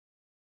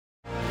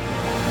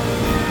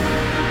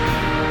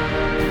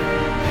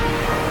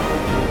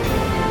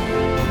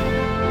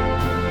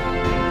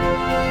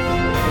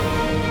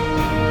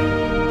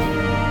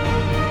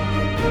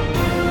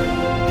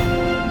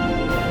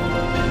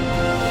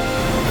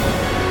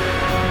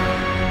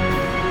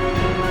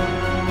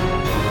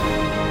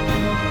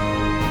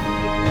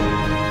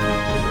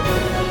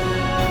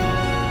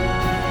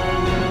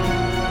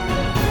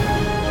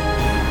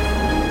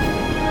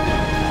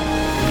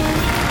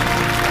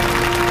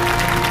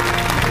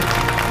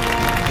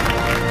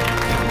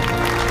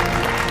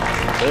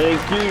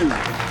Thank you.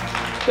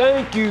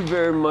 Thank you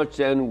very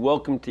much, and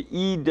welcome to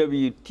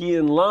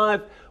EWTN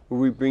Live, where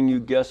we bring you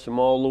guests from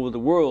all over the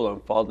world. I'm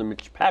Father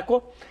Mitch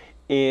Pacwa,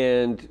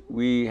 and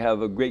we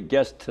have a great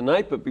guest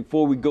tonight. But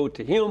before we go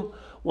to him,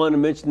 I want to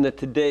mention that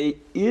today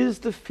is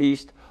the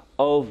feast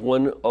of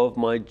one of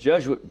my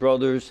Jesuit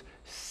brothers,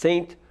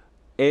 Saint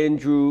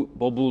Andrew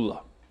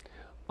Bobula.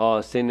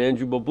 Saint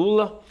Andrew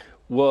Bobula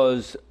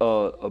was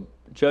a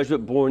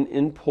Jesuit born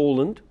in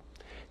Poland,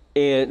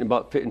 and in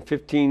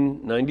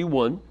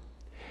 1591,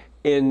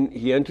 and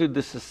he entered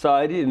the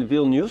society in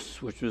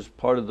Vilnius, which was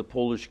part of the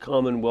Polish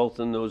Commonwealth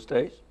in those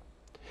days,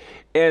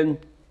 and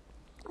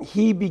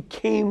he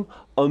became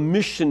a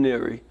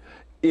missionary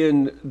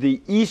in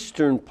the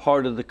eastern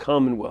part of the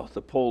Commonwealth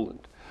of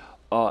Poland,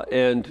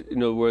 and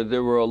where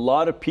there were a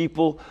lot of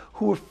people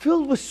who were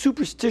filled with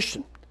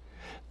superstition.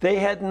 They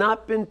had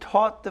not been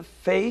taught the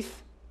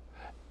faith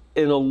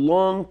in a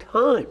long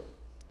time,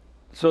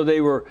 so they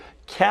were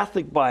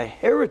Catholic by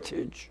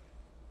heritage,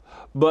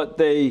 but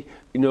they,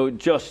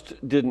 just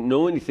didn't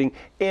know anything.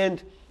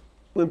 And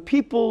when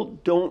people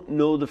don't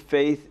know the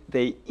faith,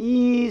 they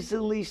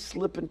easily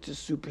slip into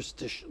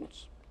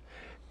superstitions.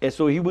 And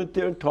so he went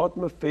there and taught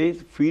them a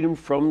faith, freed them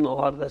from a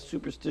lot of that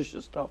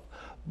superstitious stuff.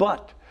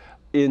 But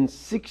in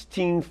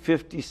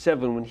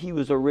 1657, when he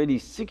was already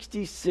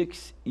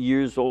 66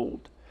 years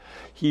old,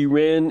 he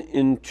ran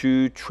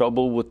into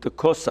trouble with the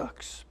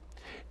Cossacks.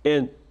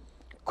 And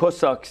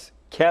Cossacks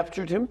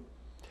captured him,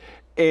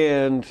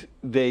 and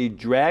they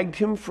dragged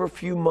him for a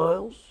few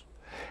miles,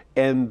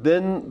 and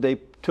then they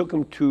took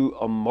him to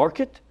a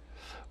market,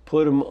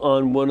 put him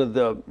on one of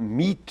the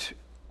meat,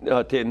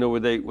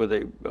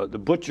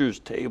 the butcher's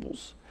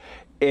tables,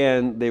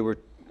 and they were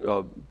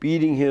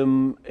beating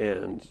him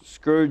and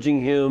scourging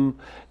him.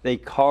 They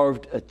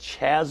carved a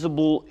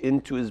chasuble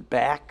into his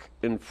back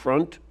in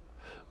front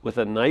with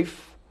a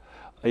knife.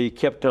 He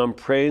kept on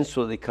praying,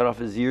 so they cut off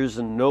his ears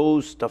and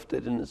nose, stuffed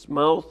it in his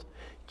mouth.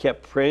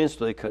 Kept praying,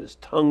 so they cut his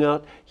tongue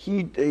out.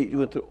 He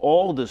went through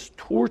all this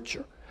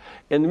torture.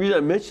 And the reason I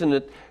mention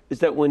it is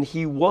that when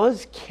he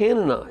was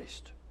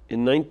canonized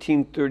in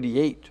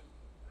 1938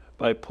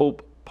 by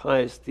Pope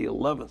Pius XI,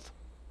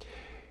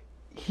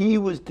 he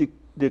was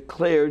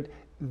declared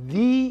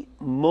the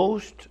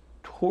most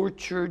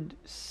tortured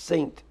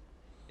saint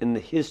in the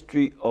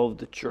history of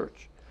the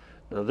church.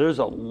 Now, there's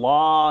a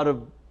lot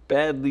of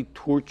badly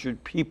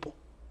tortured people.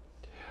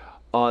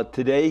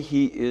 Today,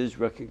 he is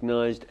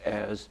recognized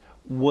as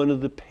one of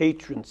the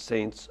patron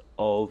saints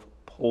of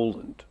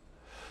Poland.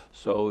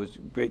 So he's a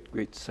great,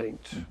 great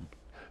saint. Mm-hmm.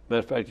 Matter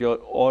of fact, you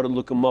ought to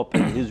look him up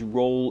in his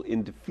role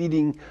in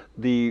defeating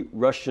the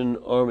Russian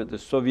army, the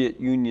Soviet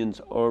Union's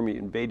army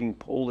invading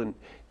Poland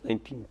in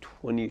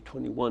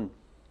 1920-21.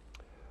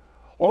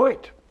 All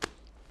right,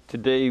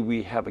 today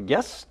we have a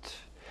guest.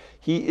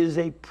 He is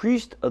a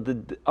priest of the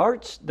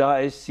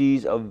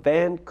Archdiocese of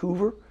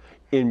Vancouver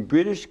in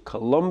British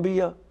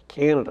Columbia,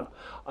 Canada.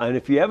 And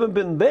if you haven't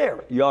been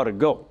there, you ought to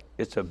go.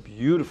 It's a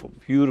beautiful,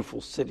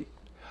 beautiful city.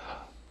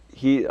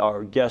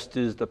 Our guest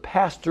is the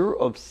pastor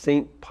of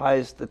St.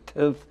 Pius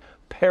X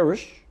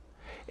Parish,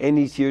 and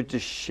he's here to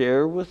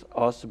share with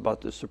us about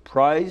the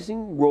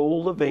surprising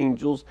role of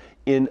angels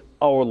in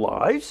our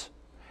lives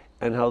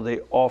and how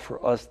they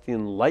offer us the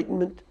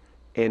enlightenment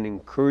and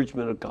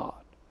encouragement of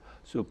God.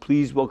 So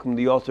please welcome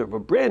the author of a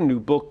brand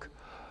new book,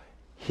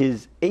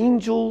 His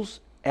Angels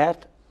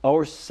at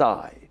Our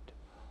Side,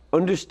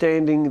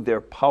 Understanding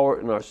Their Power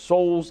in Our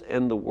Souls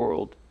and the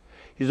World.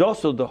 He's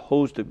also the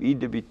host of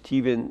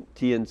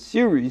EWTN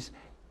series,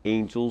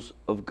 Angels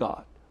of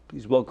God.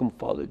 Please welcome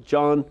Father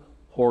John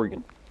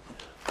Horgan.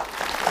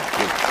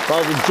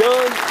 Father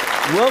John,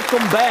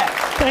 welcome back.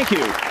 Thank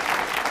you.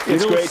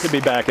 It's great to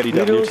be back at EWTN.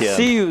 We don't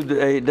see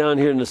you down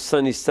here in the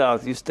sunny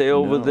south. You stay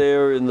over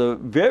there in the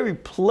very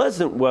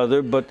pleasant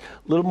weather, but a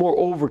little more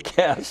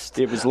overcast.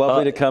 It was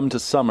lovely to come to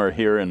summer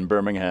here in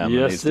Birmingham.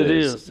 Yes, it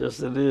is. Yes,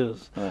 it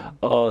is.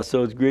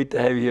 So it's great to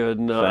have you here.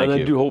 And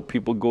I do hope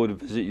people go to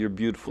visit your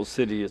beautiful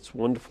city. It's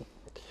wonderful.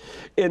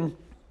 And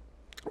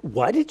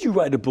why did you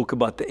write a book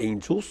about the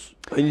angels?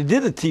 And you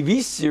did a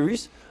TV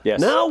series. Yes.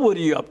 Now what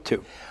are you up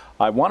to?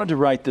 I wanted to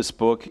write this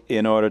book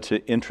in order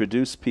to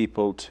introduce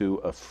people to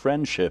a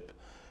friendship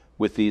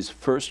with these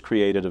first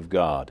created of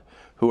God,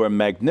 who are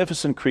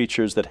magnificent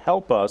creatures that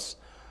help us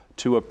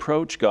to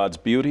approach God's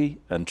beauty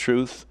and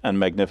truth and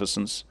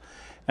magnificence,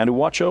 and to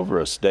watch over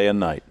us day and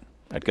night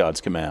at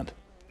God's command.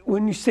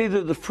 When you say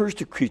they're the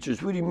first of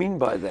creatures, what do you mean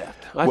by that?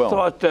 I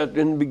thought that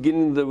in the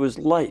beginning there was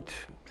light.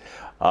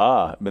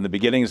 In the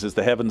beginnings is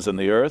the heavens and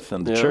the earth,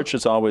 and the church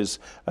is always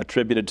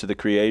attributed to the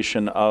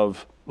creation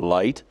of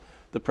light,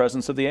 the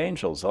presence of the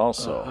angels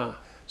also.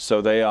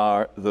 So they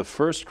are the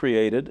first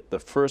created, the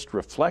first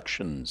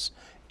reflections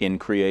in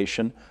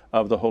creation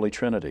of the Holy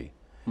Trinity.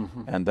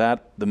 Mm-hmm. And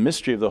that the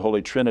mystery of the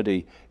Holy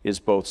Trinity is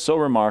both so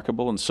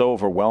remarkable and so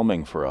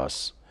overwhelming for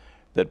us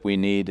that we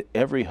need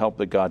every help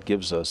that God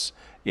gives us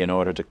in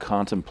order to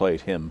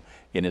contemplate Him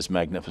in His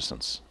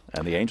magnificence.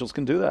 And the angels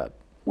can do that.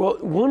 Well,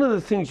 one of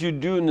the things you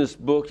do in this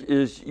book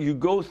is you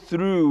go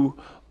through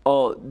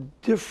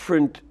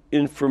different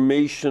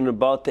information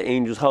about the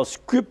angels, how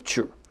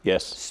Scripture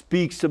Yes.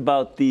 speaks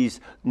about these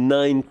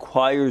 9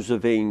 choirs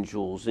of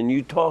angels, and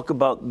you talk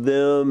about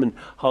them and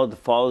how the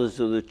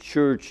fathers of the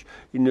church,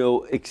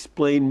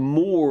 explain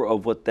more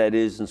of what that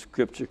is in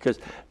Scripture, because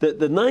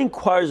the 9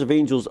 choirs of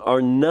angels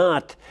are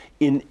not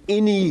in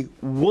any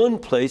one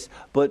place,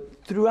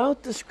 but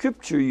throughout the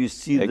Scripture you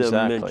see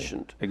them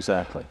mentioned.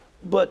 Exactly.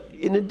 But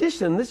in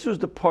addition, this was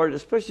the part,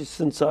 especially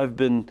since I've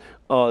been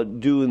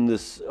doing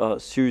this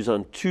series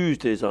on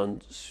Tuesdays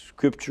on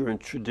Scripture and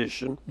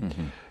tradition,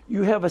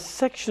 you have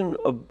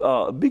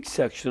a big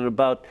section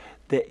about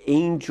the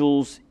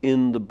angels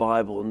in the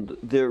Bible and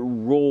their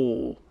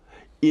role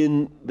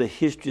in the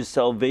history of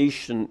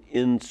salvation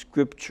in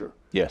Scripture.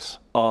 Yes.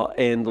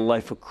 And the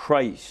life of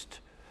Christ.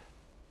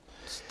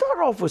 Start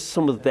off with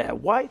some of that.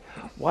 Why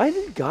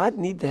did God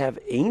need to have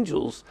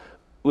angels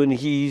when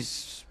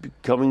He's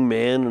becoming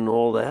man and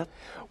all that?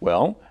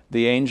 Well,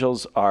 the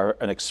angels are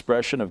an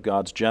expression of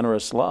God's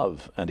generous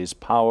love and His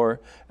power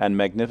and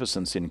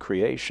magnificence in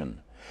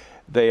creation.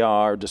 They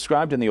are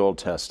described in the Old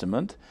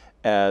Testament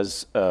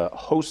as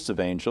hosts of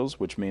angels,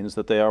 which means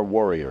that they are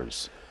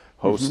warriors.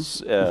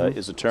 Hosts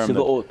is a term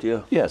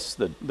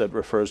that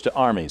refers to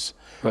armies.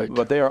 Right.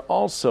 But they are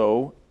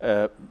also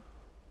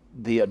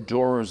the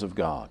adorers of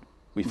God.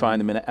 We find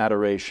them in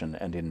adoration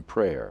and in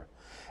prayer.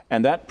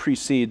 And that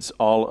precedes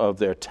all of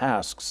their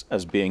tasks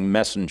as being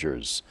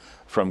messengers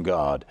from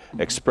God,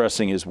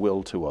 expressing His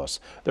will to us.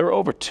 There are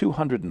over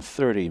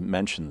 230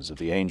 mentions of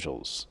the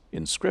angels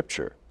in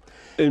Scripture.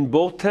 In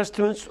both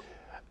Testaments?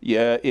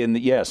 Yeah,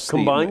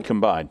 combined?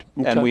 Combined.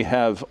 Okay. And we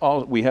have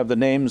the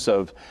names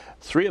of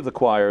 3 of the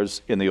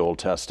choirs in the Old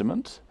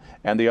Testament,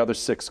 and the other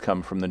 6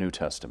 come from the New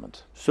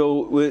Testament.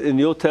 So in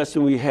the Old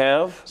Testament we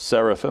have?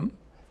 Seraphim,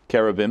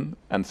 cherubim,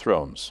 and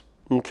thrones.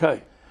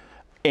 Okay.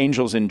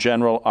 Angels in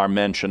general are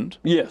mentioned.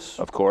 Yes.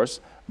 Of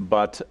course.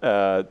 But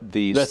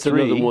these that's 3...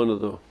 That's another one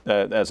of the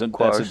that's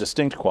a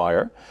distinct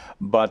choir.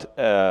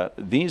 But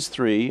these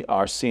 3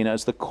 are seen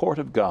as the court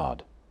of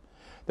God.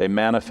 They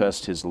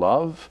manifest His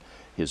love,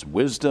 His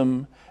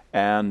wisdom,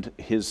 and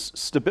His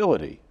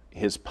stability,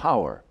 His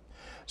power.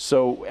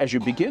 So as you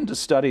begin to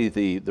study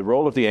the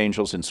role of the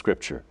angels in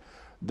Scripture,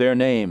 their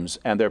names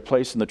and their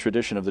place in the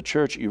tradition of the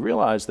church, you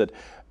realize that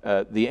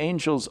the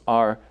angels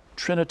are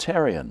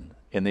Trinitarian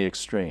in the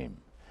extreme.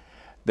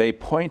 They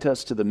point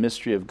us to the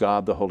mystery of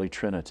God, the Holy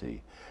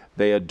Trinity.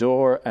 They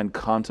adore and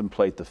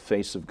contemplate the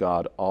face of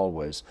God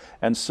always.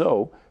 And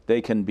so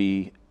they can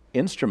be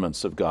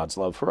instruments of God's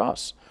love for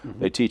us.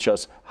 They teach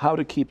us how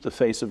to keep the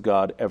face of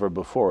God ever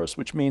before us,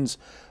 which means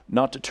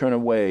not to turn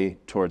away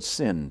towards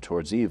sin,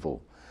 towards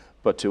evil,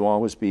 but to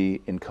always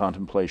be in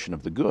contemplation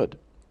of the good.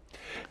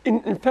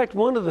 In fact,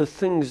 one of the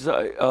things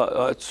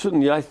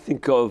certainly I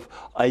think of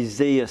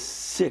Isaiah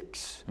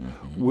 6,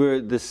 where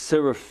the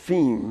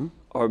seraphim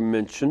are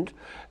mentioned,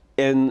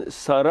 and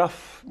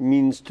saraf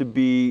means to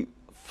be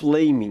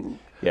flaming.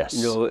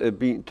 Yes.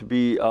 To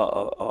be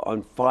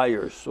on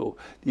fire. So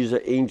these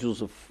are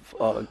angels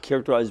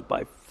characterized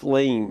by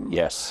flame.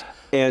 Yes.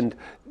 And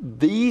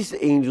these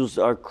angels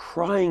are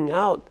crying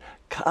out,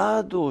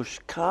 Kadosh,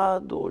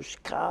 Kadosh,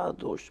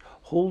 Kadosh,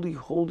 holy,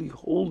 holy,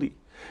 holy.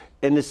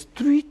 And it's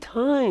 3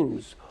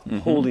 times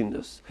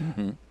holiness.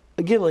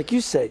 Again, like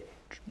you say,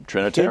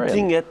 Trinitarian.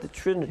 hinting at the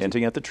Trinity.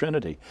 Hinting at the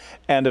Trinity.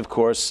 And of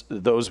course,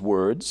 those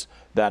words,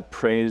 that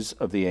praise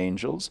of the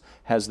angels,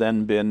 has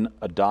then been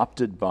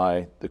adopted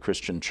by the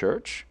Christian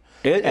church.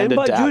 And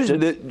by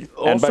adapted,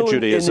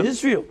 Judaism. In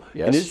Israel.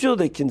 Yes. In Israel,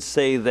 they can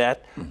say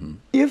that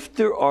if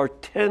there are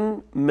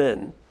 10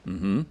 men,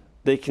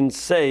 they can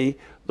say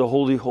the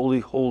holy, holy,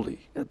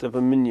 holy at the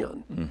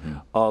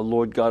Minyan,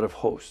 Lord God of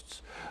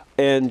hosts.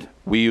 And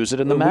we use it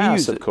in the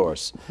Mass, of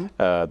course.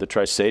 The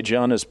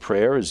Trisagion as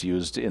prayer is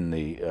used in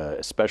the,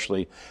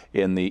 especially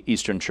in the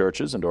Eastern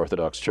churches and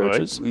Orthodox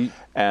churches. Right.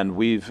 And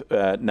we've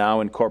now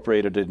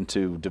incorporated it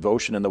into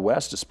devotion in the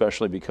West,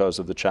 especially because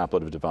of the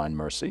Chaplet of Divine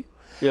Mercy.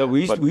 Yeah,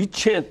 we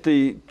chant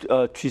the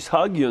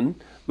Trisagion,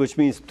 which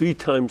means 3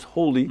 times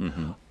holy,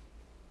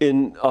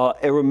 in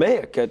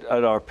Aramaic at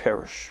our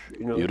parish,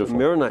 Beautiful. the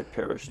Maronite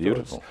parish.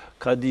 Beautiful.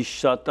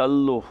 Kadishat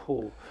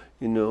Alloho,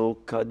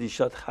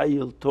 Kadishat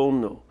Hayil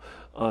Tono,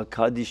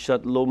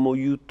 Kadishat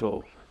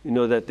Lomoyuto.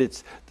 That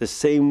it's the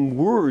same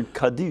word,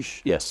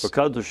 Kaddish. Yes. For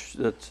Kaddish,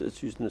 that's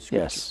used in the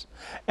Scripture. Yes.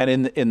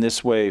 And in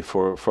this way,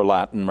 for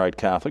Latin Rite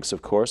Catholics,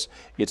 of course,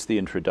 it's the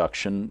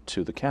introduction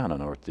to the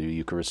canon or the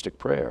Eucharistic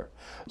prayer.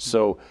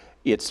 So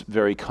it's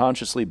very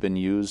consciously been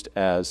used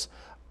as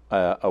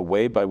a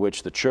way by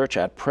which the Church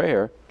at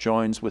prayer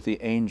joins with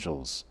the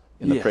angels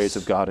in the praise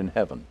of God in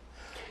heaven.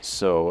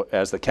 So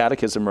as the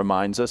Catechism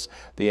reminds us,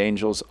 the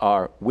angels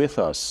are with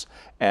us,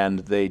 and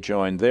they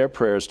join their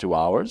prayers to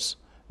ours.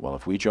 Well,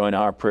 if we join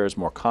our prayers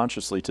more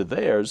consciously to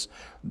theirs,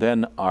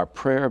 then our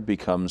prayer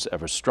becomes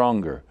ever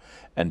stronger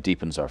and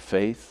deepens our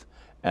faith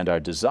and our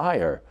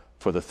desire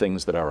for the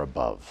things that are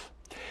above.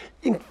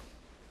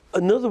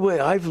 Another way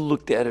I've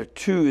looked at it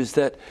too is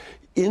that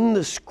in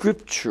the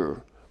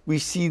Scripture we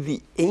see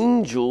the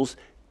angels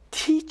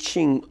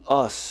teaching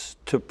us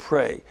to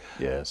pray.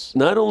 Yes.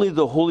 Not only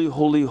the holy,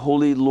 holy,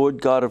 holy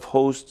Lord God of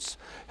hosts,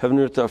 heaven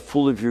and earth are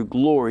full of your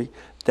glory.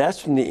 That's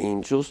from the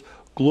angels.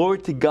 Glory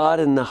to God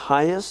in the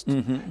highest,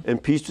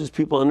 and peace to his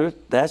people on earth.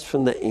 That's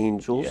from the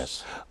angels.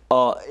 Yes.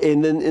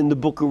 And then in the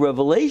book of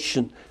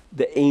Revelation,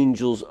 the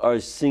angels are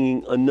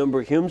singing a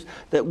number of hymns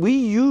that we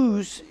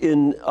use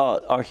in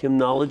our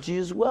hymnology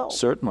as well.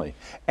 Certainly.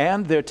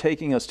 And they're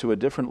taking us to a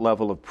different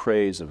level of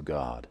praise of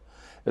God.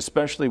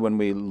 Especially when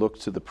we look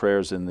to the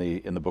prayers in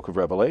the book of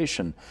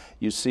Revelation,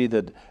 you see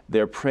that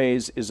their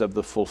praise is of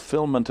the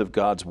fulfillment of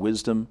God's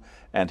wisdom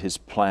and his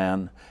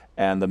plan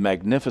and the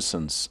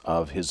magnificence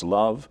of his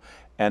love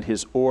and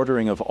his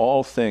ordering of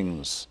all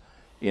things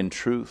in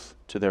truth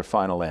to their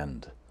final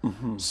end.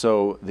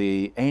 So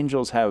the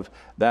angels have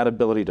that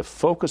ability to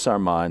focus our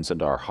minds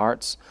and our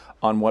hearts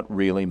on what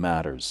really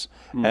matters.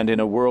 And in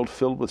a world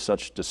filled with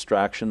such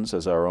distractions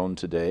as our own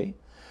today,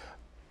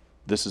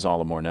 this is all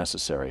the more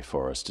necessary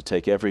for us to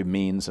take every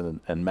means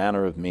and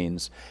manner of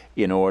means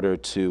in order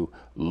to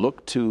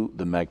look to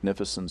the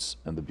magnificence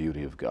and the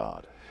beauty of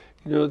God.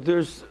 You know,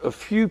 there's a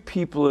few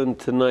people in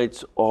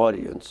tonight's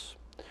audience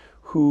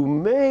who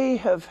may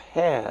have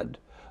had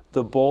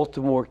the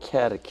Baltimore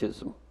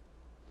Catechism.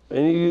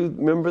 Any of you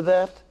remember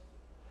that?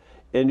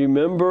 And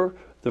remember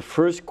the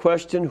first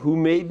question, who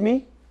made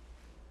me?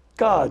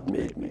 God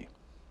made me.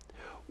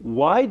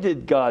 Why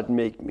did God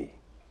make me?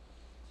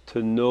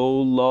 To know,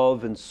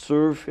 love, and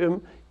serve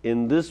him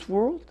in this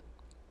world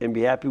and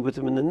be happy with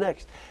him in the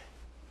next.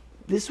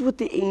 This is what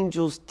the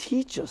angels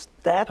teach us.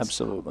 That's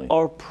Absolutely.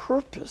 Our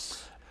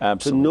purpose.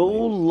 Absolutely. To know,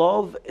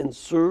 love, and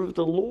serve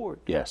the Lord.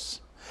 Yes.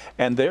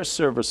 And their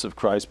service of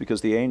Christ, because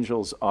the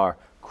angels are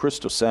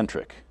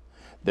Christocentric.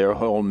 Their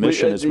whole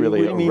mission is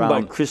really around... What do you mean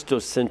by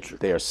Christocentric?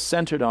 They are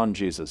centered on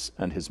Jesus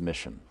and his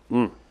mission.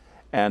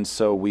 And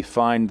so we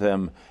find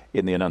them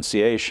in the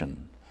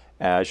Annunciation,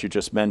 as you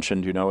just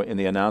mentioned, you know, in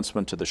the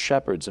announcement to the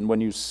shepherds. And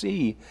when you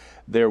see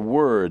their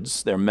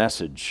words, their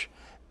message,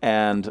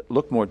 and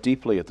look more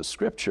deeply at the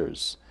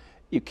Scriptures,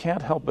 you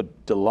can't help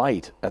but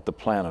delight at the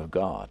plan of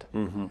God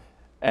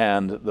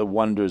and the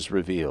wonders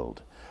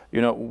revealed.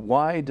 You know,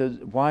 why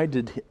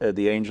did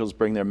the angels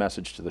bring their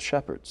message to the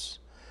shepherds?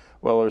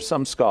 Well, there are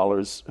some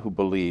scholars who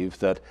believe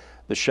that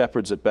the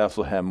shepherds at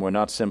Bethlehem were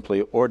not simply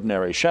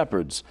ordinary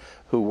shepherds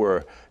who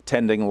were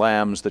tending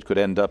lambs that could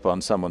end up on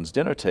someone's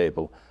dinner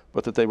table,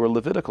 but that they were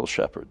Levitical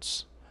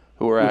shepherds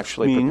who were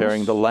actually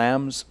preparing the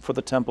lambs for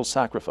the temple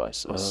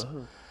sacrifices.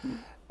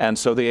 And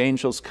so the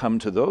angels come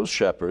to those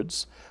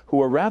shepherds who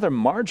were rather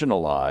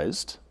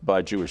marginalized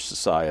by Jewish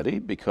society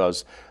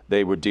because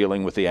they were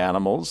dealing with the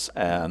animals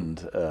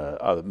and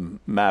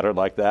matter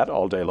like that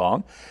all day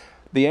long.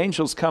 The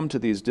angels come to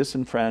these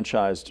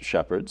disenfranchised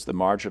shepherds, the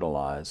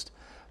marginalized,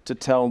 to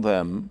tell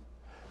them,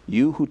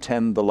 you who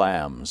tend the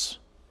lambs,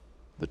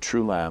 the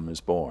true lamb is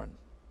born.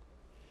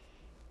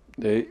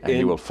 And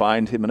you will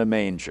find him in a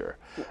manger.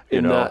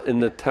 In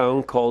the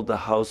town called the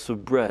House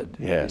of Bread.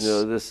 Yes. You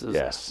know, this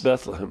is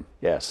Bethlehem.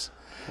 Yes.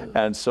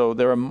 And so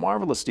there are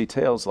marvelous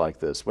details like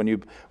this. When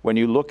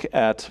you look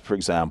at, for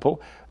example,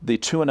 the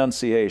two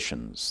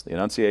Annunciations, the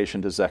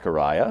Annunciation to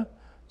Zechariah,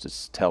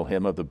 to tell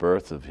him of the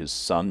birth of his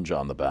son,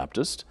 John the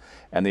Baptist,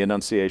 and the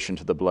Annunciation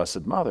to the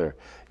Blessed Mother,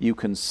 you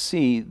can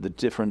see the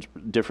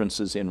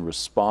differences in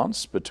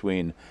response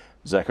between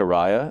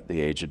Zechariah,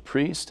 the aged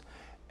priest,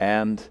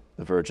 and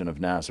the Virgin of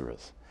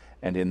Nazareth.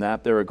 And in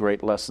that there are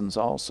great lessons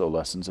also,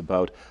 lessons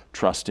about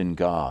trust in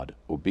God,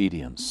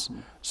 obedience,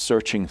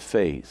 searching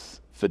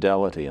faith,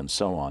 fidelity, and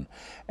so on.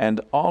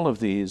 And all of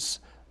these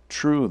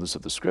truths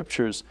of the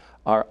Scriptures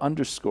are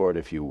underscored,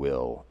 if you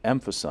will,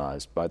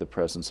 emphasized by the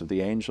presence of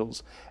the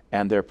angels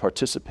and their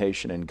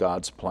participation in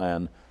God's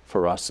plan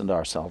for us and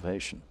our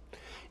salvation.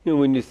 You know,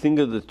 when you think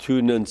of the two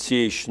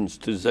Annunciations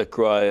to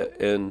Zechariah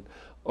and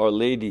Our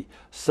Lady,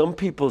 some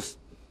people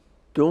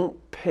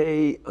don't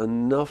pay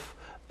enough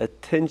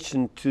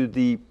attention to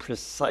the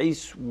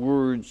precise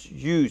words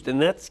used, and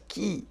that's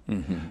key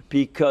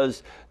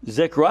because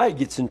Zechariah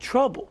gets in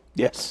trouble.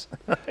 Yes.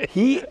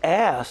 He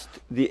asked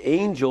the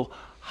angel,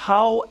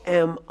 how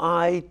am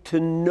I to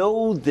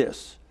know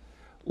this?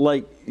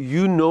 Like,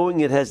 you knowing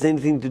it has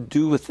anything to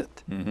do with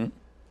it.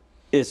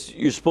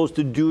 You're supposed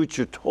to do what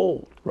you're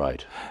told.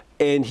 Right.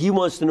 And he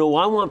wants to know,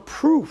 well, I want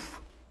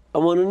proof. I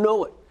want to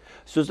know it.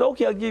 So it's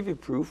okay, I'll give you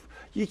proof.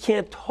 You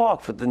can't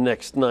talk for the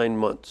next 9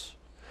 months.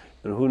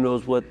 And who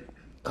knows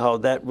how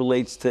that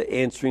relates to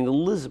answering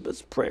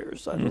Elizabeth's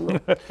prayers. I don't know.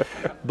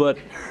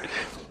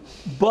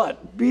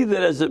 But be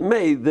that as it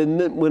may,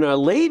 then when Our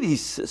Lady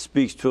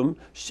speaks to him,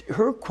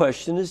 her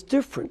question is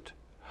different.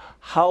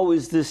 How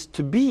is this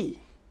to be?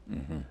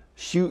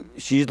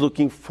 She's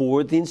looking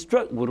for the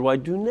instruction. What do I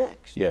do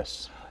next?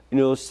 Yes. You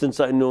know, since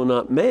I know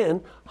not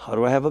man, how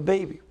do I have a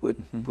baby? What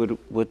do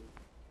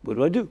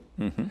I do?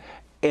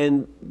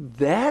 And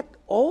that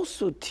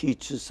also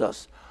teaches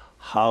us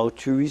how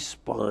to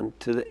respond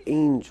to the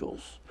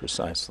angels.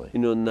 Precisely. You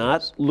know,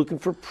 not looking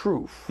for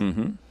proof.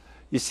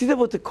 You see that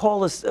what they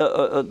call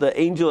the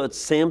angel at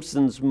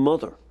Samson's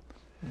mother.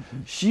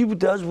 She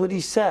does what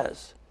he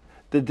says.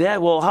 the dad,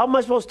 well, how am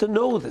I supposed to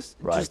know this?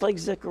 Right. Just like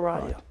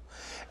Zechariah. Right.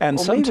 And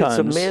Well, sometimes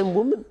maybe it's a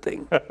man-woman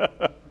thing.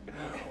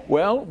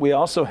 Well, we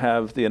also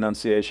have the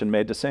Annunciation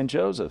made to St.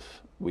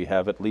 Joseph. We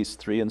have at least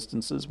 3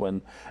 instances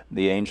when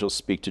the angels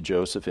speak to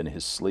Joseph in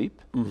his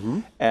sleep.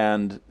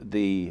 And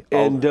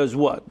Does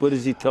what? What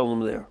does he tell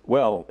him there?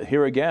 well,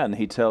 here again,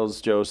 he tells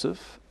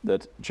Joseph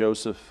that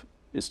Joseph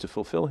is to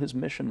fulfill his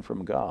mission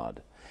from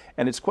God.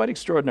 And it's quite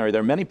extraordinary.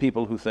 There are many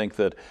people who think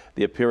that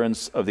the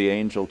appearance of the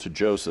angel to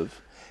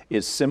Joseph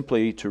is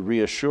simply to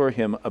reassure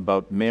him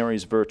about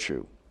Mary's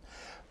virtue.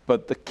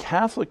 But the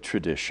Catholic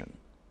tradition,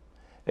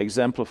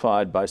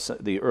 exemplified by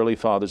the early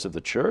fathers of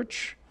the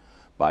church,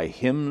 by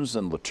hymns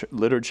and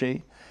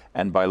liturgy,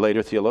 and by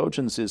later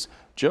theologians, is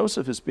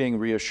Joseph is being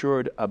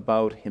reassured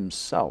about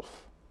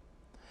himself.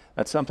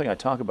 That's something I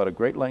talk about at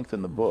great length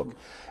in the book.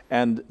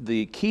 And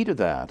the key to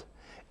that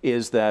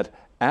is that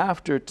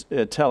after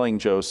telling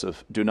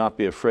Joseph, do not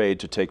be afraid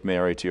to take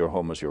Mary to your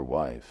home as your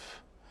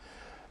wife,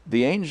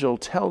 the angel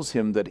tells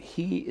him that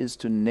he is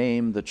to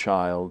name the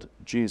child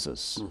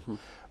Jesus,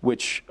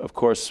 which, of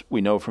course,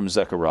 we know from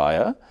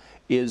Zechariah,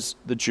 is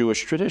the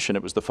Jewish tradition.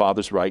 It was the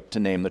father's right to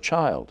name the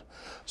child.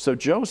 So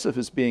Joseph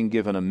is being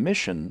given a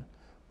mission,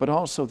 but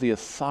also the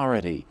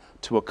authority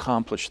to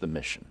accomplish the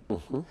mission.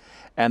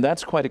 And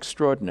that's quite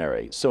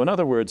extraordinary. So in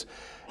other words,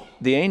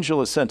 the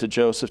angel is sent to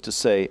Joseph to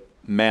say,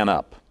 man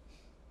up.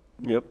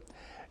 Yep.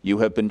 You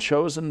have been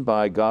chosen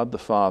by God the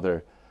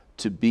Father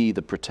to be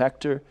the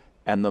protector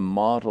and the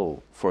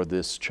model for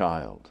this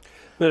child.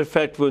 Matter of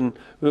fact, when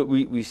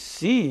we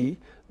see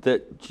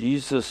that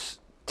Jesus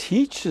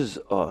teaches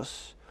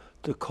us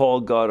to call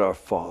God our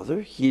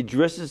Father, he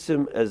addresses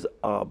him as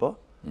Abba,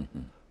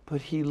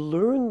 but he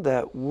learned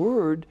that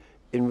word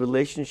in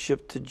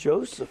relationship to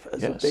Joseph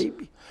as a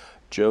baby.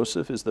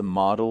 Joseph is the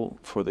model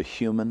for the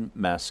human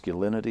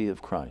masculinity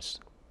of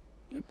Christ.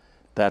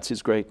 That's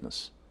his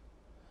greatness.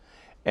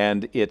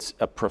 And it's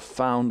a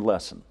profound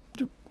lesson.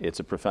 It's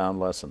a profound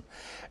lesson.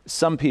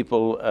 Some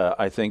people,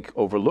 I think,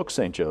 overlook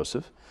St.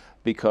 Joseph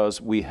because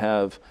we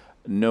have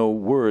no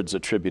words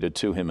attributed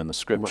to him in the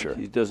Scripture. Right.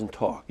 He doesn't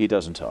talk. He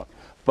doesn't talk.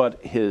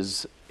 But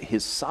his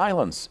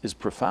silence is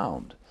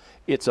profound.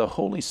 It's a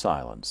holy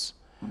silence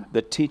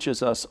that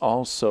teaches us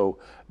also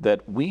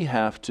that we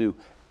have to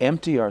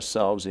empty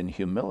ourselves in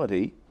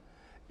humility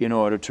in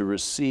order to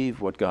receive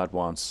what God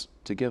wants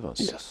to give us.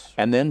 Yes.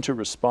 And then to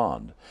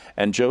respond.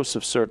 And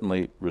Joseph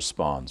certainly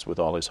responds with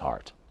all his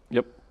heart.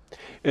 Yep.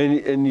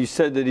 And you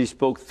said that he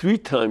spoke 3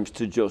 times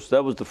to Joseph.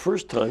 That was the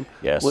first time.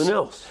 Yes. When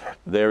else?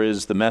 There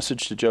is the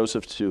message to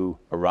Joseph to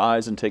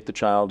arise and take the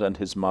child and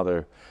his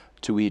mother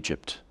to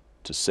Egypt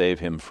to save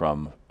him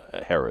from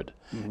Herod,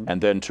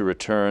 and then to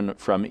return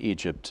from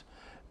Egypt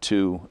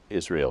to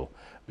Israel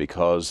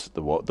because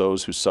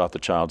those who sought the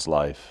child's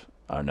life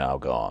are now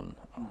gone.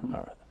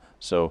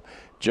 So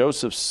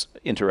Joseph's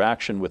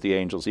interaction with the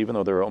angels, even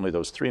though there are only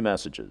those 3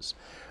 messages,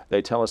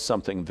 they tell us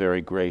something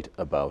very great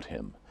about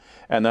him.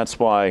 And that's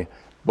why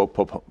both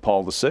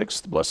Paul VI,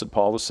 Blessed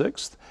Paul VI,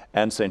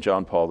 and St.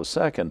 John Paul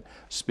II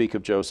speak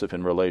of Joseph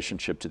in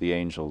relationship to the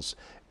angels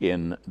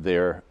in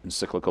their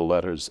encyclical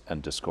letters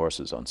and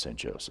discourses on St.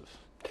 Joseph.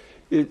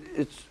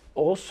 It's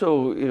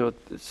also,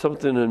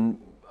 something in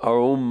our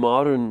own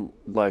modern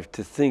life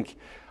to think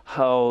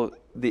how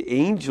the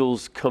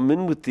angels come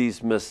in with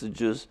these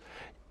messages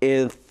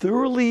and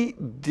thoroughly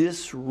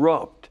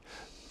disrupt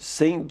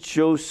St.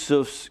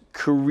 Joseph's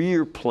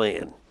career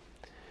plan.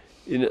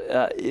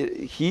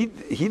 He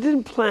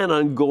didn't plan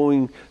on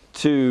going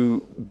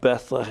to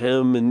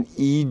Bethlehem and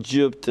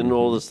Egypt and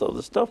all this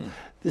other stuff.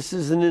 This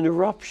is an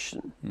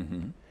interruption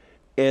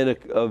and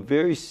a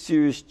very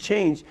serious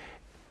change.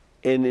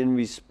 And in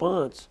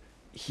response,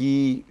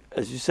 he,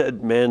 as you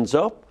said, mans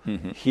up.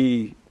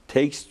 He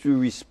takes through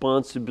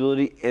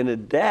responsibility and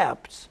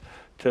adapts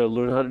to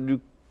learn how to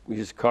do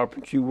his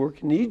carpentry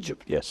work in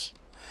Egypt. Yes.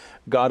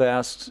 God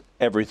asks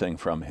everything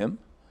from him.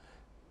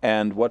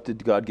 And what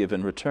did God give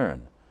in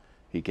return?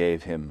 He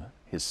gave him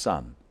his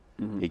son.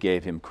 He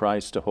gave him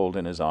Christ to hold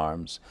in his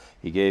arms.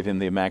 He gave him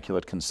the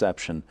Immaculate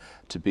Conception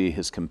to be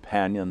his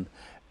companion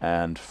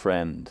and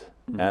friend.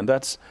 And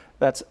that's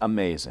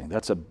amazing.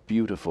 That's a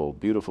beautiful,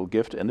 beautiful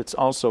gift. And it's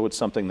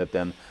something that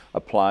then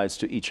applies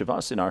to each of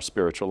us in our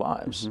spiritual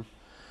lives.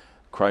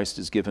 Christ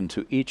is given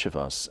to each of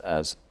us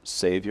as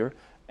Savior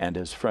and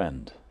as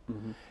friend.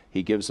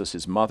 He gives us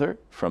his mother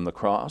from the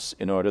cross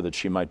in order that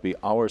she might be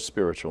our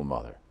spiritual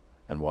mother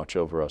and watch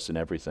over us in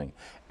everything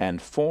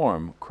and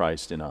form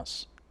Christ in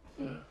us.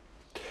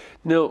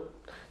 Now,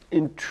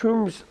 in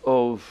terms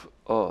of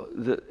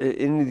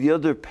in the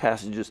other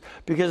passages,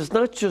 because it's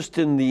not just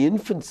in the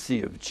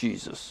infancy of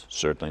Jesus.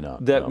 Certainly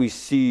not. That we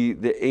see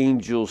the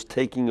angels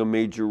taking a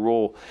major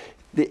role.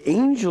 The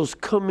angels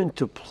come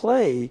into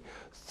play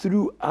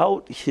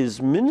throughout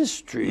his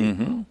ministry,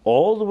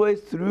 all the way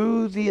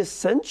through the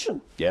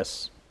ascension.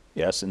 Yes,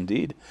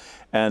 indeed.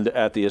 And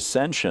at the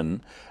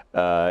ascension,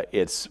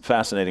 it's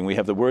fascinating. We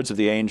have the words of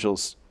the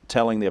angels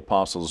telling the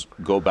apostles,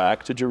 go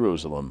back to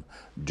Jerusalem,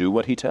 do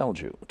what he told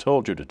you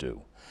to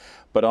do.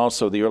 But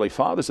also the early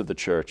fathers of the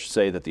church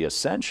say that the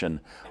ascension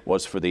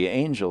was for the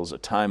angels a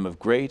time of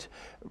great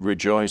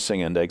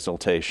rejoicing and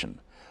exultation,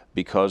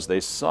 because they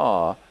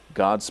saw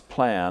God's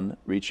plan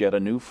reach yet a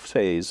new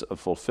phase of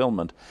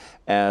fulfillment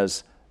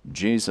as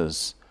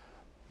Jesus,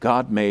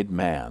 God made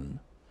man,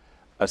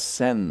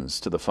 ascends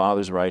to the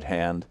Father's right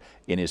hand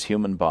in his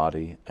human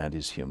body and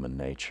his human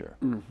nature.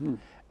 Mm-hmm.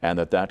 And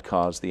that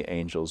caused the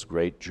angels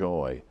great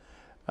joy,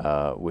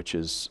 which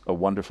is a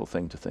wonderful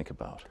thing to think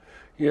about.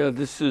 Yeah,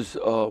 this is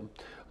a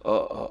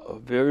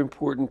very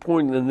important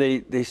point. And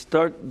they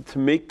start to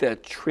make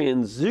that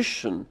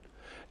transition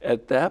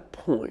at that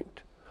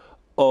point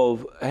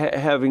of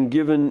having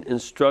given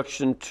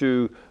instruction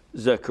to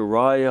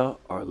Zechariah,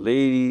 Our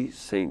Lady,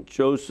 Saint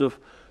Joseph,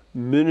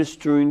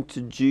 ministering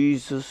to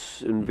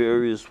Jesus in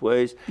various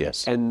ways.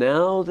 Yes. And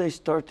now they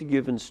start to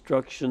give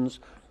instructions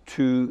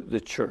to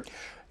the church.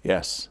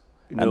 Yes.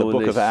 And the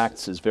book of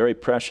Acts is very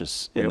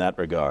precious in that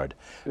regard.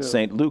 Yep.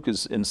 St. Luke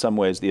is in some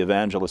ways the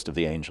evangelist of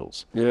the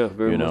angels. Yeah,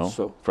 very much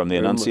so. From the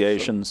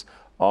Annunciations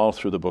all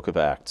through the book of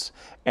Acts.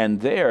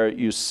 And there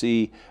you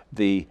see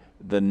the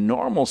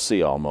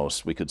normalcy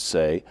almost, we could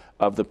say,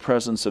 of the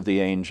presence of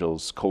the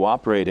angels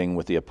cooperating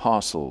with the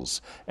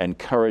apostles,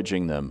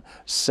 encouraging them,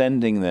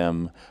 sending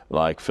them,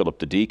 like Philip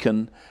the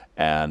deacon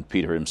and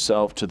Peter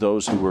himself, to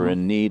those who were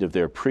in need of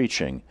their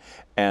preaching,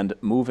 and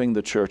moving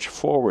the church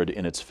forward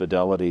in its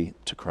fidelity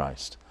to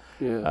Christ.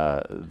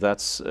 Yeah.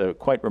 That's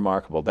quite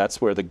remarkable.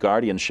 That's where the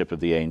guardianship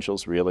of the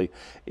angels really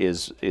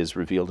is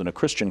revealed in a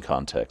Christian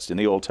context. In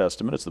the Old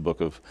Testament, it's the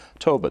book of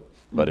Tobit,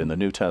 but in the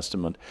New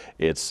Testament,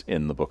 it's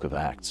in the book of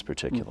Acts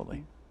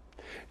particularly.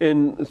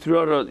 And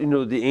throughout,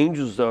 the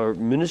angels are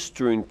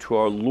ministering to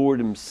our Lord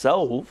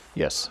himself.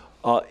 Yes.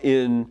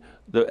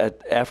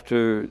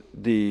 After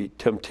the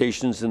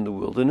temptations in the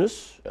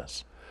wilderness.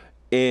 Yes.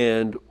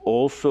 And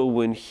also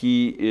when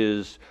he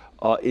is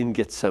in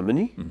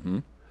Gethsemane. Mm-hmm.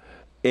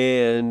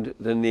 And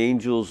then the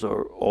angels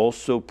are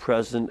also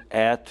present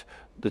at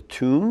the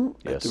tomb,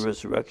 at the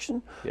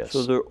resurrection. Yes.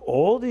 So there are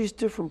all these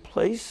different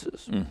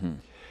places. Mm-hmm.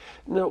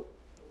 Now,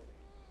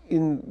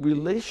 in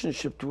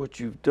relationship to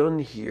what you've done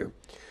here,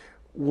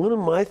 one of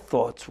my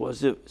thoughts was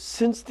that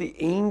since the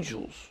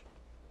angels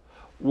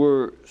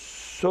were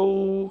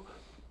so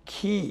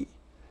key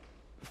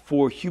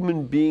for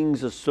human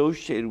beings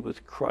associated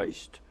with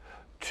Christ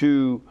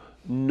to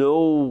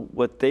know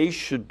what they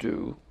should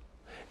do,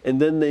 and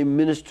then they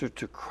minister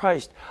to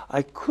Christ,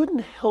 I couldn't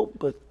help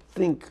but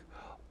think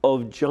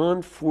of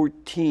John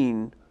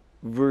 14,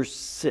 verse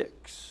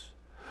 6,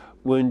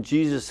 when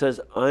Jesus says,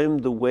 I'm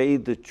the way,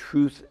 the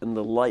truth, and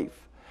the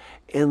life.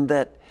 And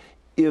that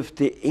if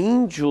the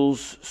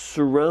angels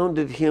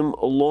surrounded him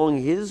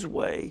along his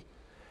way,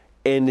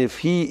 and if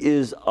he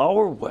is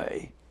our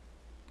way,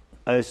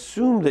 I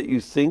assume that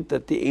you think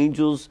that the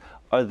angels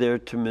are there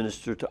to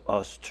minister to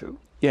us too.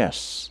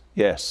 Yes,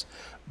 yes.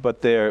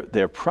 But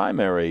their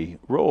primary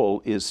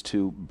role is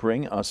to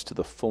bring us to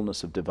the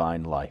fullness of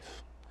divine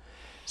life.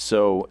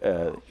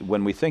 So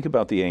when we think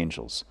about the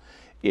angels,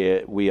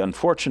 we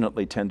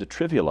unfortunately tend to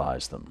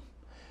trivialize them.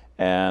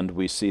 And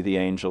we see the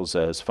angels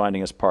as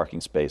finding us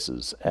parking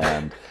spaces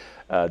and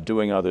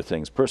doing other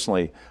things.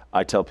 Personally,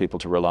 I tell people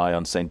to rely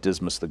on St.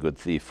 Dismas the Good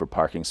Thief for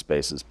parking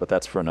spaces, but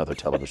that's for another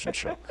television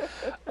show.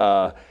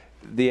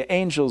 The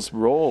angel's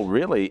role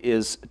really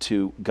is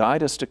to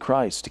guide us to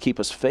Christ, to keep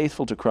us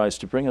faithful to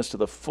Christ, to bring us to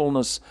the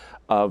fullness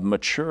of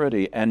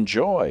maturity and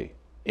joy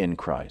in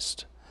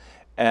Christ.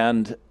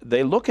 And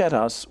they look at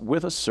us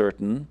with a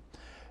certain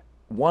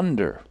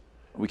wonder.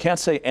 We can't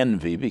say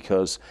envy,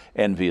 because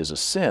envy is a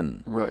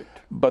sin. Right.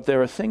 But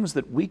there are things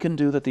that we can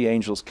do that the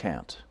angels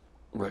can't.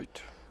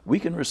 Right. We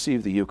can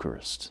receive the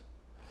Eucharist.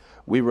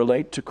 We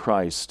relate to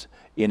Christ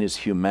in his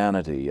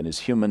humanity, in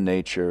his human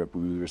nature.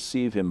 We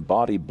receive him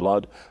body,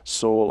 blood,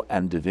 soul,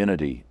 and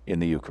divinity in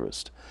the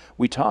Eucharist.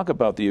 We talk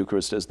about the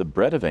Eucharist as the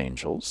bread of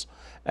angels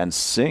and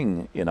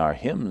sing in our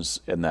hymns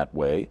in that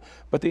way,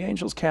 but the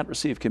angels can't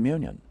receive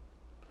communion.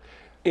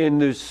 And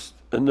there's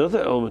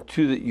another element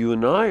too that you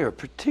and I are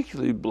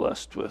particularly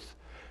blessed with,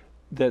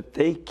 that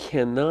they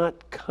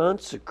cannot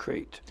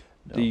consecrate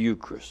the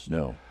Eucharist.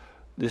 No.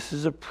 This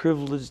is a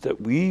privilege that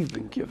we've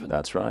been given.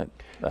 That's right.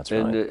 That's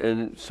and, right.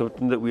 And it's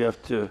something that we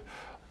have to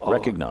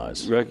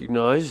recognize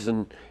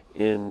and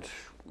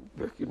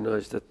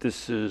recognize that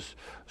this is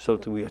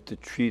something we have to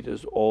treat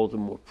as all the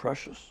more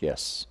precious.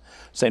 Yes.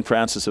 St.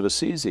 Francis of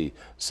Assisi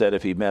said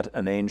if he met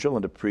an angel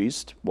and a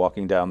priest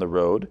walking down the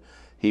road,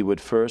 he would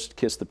first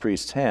kiss the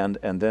priest's hand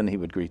and then he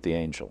would greet the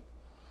angel.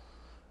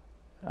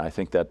 I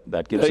think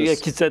that gives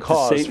us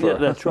cause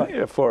that's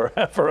right.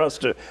 for us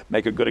to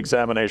make a good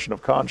examination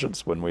of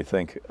conscience when we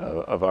think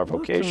of our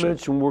vocation. Not to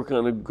mention work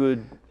on a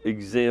good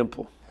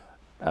example.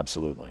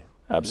 Absolutely,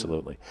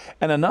 absolutely.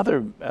 And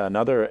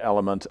another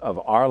element of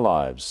our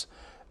lives,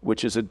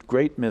 which is a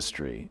great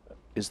mystery,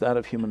 is that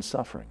of human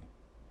suffering.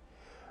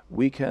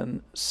 We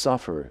can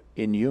suffer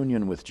in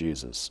union with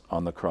Jesus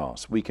on the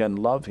cross. We can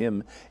love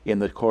him in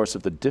the course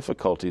of the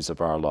difficulties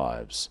of our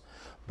lives.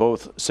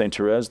 Both St.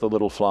 Therese, the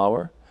Little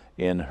Flower,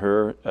 in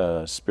her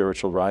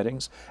spiritual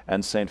writings,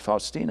 and St.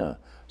 Faustina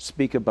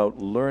speak about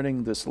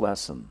learning this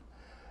lesson,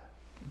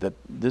 that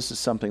this is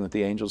something that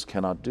the angels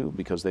cannot do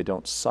because they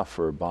don't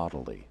suffer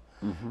bodily.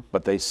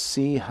 But they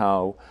see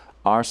how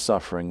our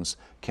sufferings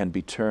can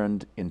be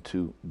turned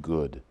into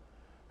good,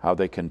 how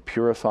they can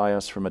purify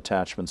us from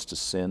attachments to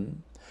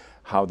sin,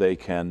 how they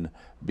can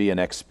be an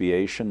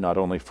expiation not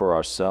only for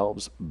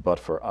ourselves but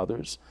for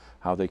others,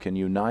 how they can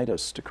unite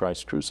us to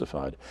Christ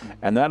crucified.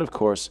 And that, of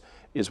course,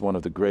 is one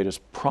of the greatest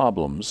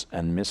problems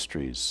and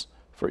mysteries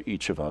for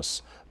each of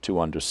us to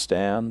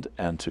understand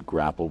and to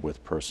grapple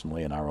with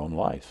personally in our own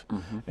life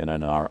and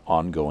in our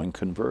ongoing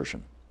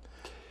conversion.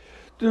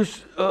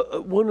 There's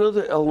one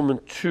other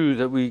element, too,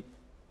 that we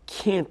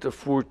can't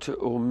afford to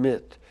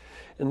omit,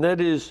 and that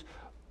is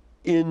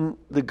in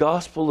the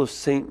Gospel of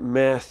St.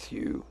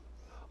 Matthew,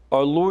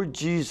 our Lord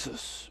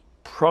Jesus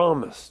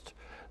promised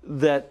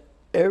that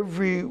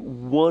every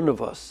one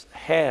of us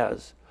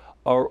has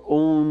our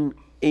own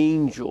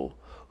angel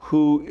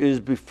who is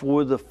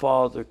before the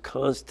Father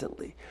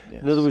constantly.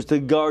 In other words, the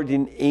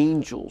guardian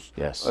angels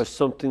are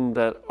something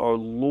that our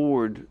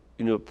Lord,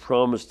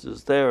 promised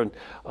us there. And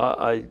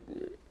I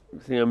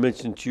think I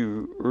mentioned to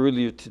you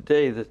earlier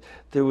today that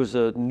there was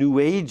a New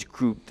Age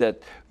group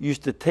that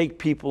used to take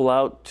people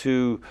out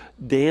to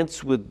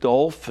dance with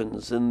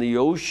dolphins in the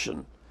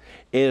ocean.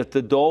 And if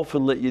the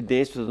dolphin let you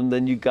dance with them,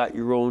 then you got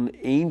your own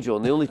angel.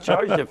 And they only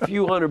charged a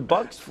few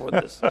 $100 for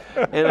this.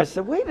 And I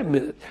said, wait a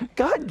minute.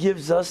 God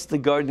gives us the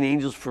guardian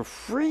angels for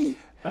free.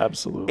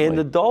 Absolutely. And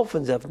the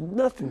dolphins have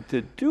nothing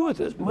to do with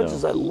it. As much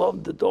as I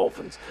love the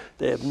dolphins,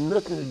 they have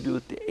nothing to do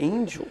with the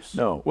angels.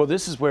 No. Well,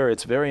 this is where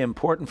it's very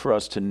important for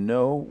us to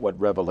know what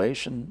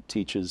Revelation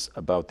teaches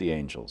about the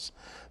angels,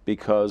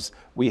 because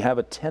we have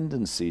a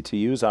tendency to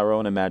use our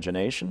own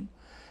imagination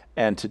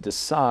and to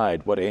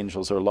decide what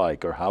angels are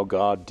like or how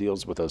God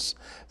deals with us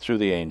through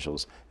the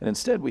angels. And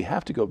instead, we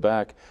have to go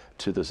back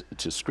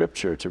to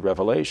Scripture, to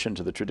Revelation,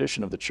 to the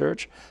tradition of the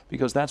Church,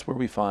 because that's where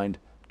we find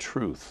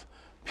truth,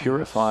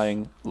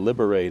 purifying,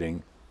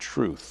 liberating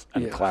truth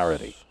and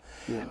clarity.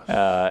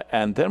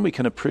 And then we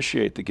can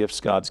appreciate the gifts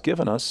God's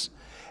given us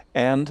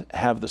and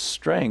have the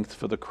strength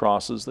for the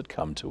crosses that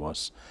come to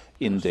us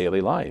in daily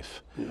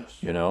life,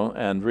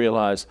 and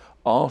realize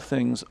all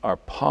things are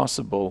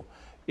possible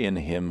in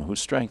Him who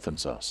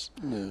strengthens us.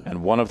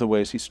 And one of the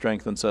ways He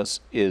strengthens us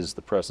is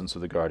the presence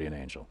of the guardian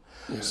angel.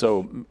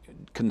 So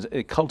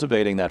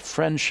cultivating that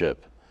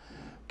friendship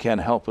can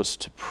help us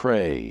to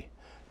pray,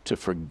 to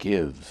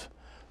forgive,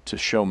 to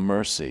show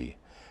mercy,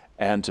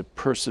 and to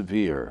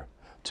persevere,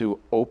 to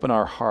open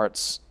our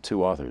hearts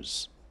to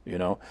others.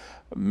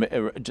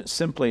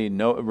 Simply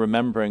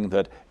remembering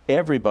that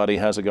everybody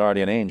has a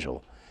guardian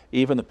angel,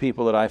 even the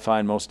people that I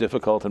find most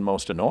difficult and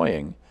most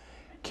annoying,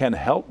 can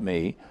help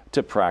me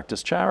to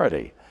practice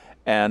charity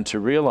and to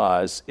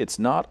realize it's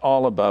not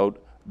all about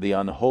the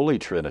unholy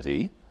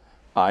Trinity,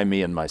 I,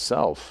 me, and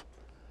myself.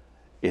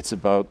 It's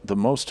about the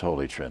most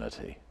holy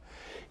Trinity.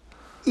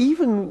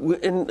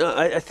 And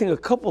I think a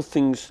couple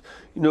things,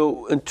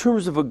 in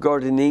terms of a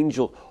guardian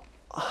angel,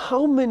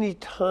 how many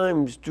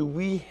times do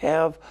we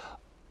have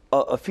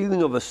a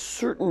feeling of a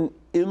certain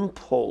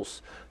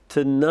impulse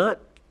to not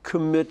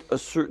commit a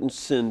certain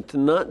sin, to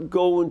not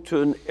go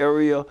into an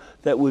area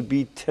that would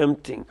be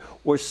tempting,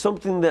 or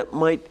something that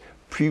might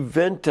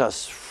prevent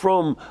us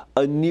from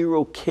a near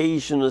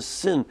occasion of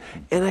sin?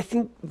 And I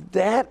think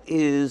that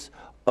is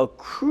a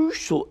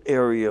crucial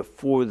area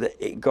for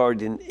the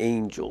guardian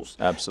angels.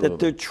 Absolutely. That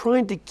they're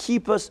trying to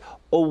keep us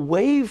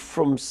away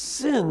from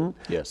sin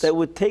that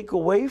would take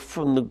away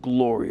from the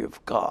glory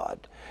of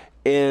God.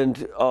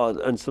 And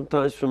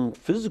sometimes from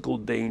physical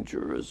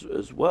danger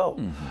as well.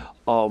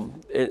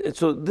 And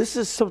so this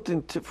is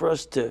something for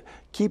us to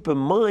keep in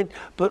mind.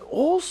 But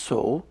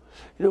also,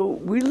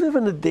 we live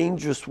in a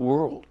dangerous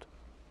world.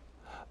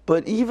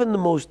 But even the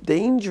most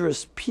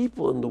dangerous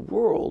people in the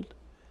world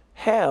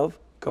have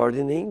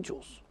guardian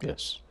angels.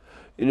 Yes.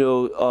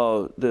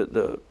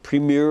 The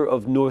premier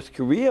of North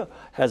Korea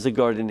has a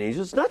guardian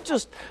angel. It's not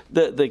just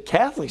the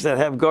Catholics that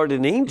have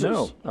guardian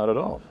angels. No, not at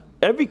all.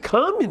 Every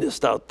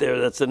communist out there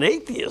that's an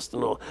atheist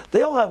and all,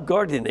 they all have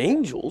guardian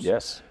angels.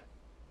 Yes.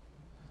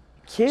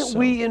 Can't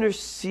we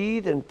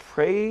intercede and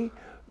pray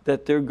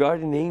that their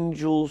guardian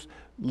angels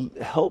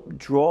help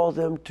draw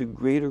them to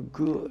greater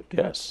good?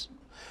 Yes.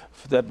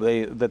 That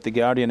the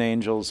guardian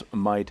angels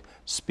might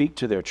speak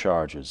to their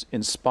charges,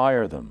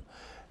 inspire them,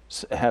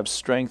 have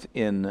strength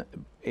in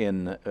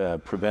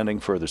preventing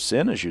further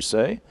sin, as you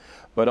say,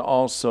 but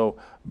also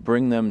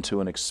bring them to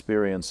an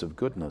experience of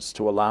goodness,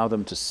 to allow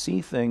them to see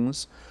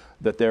things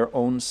that their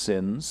own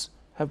sins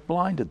have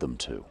blinded them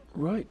to.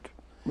 Right.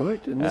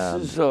 And this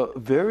is a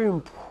very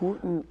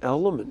important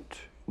element,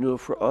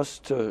 for us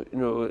to,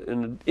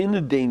 in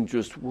a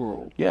dangerous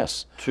world.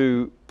 Yes.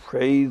 To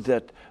pray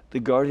that the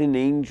guardian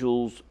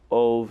angels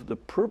of the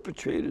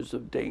perpetrators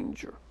of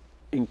danger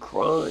in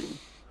crime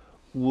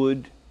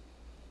we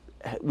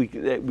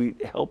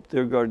help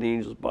their guardian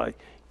angels by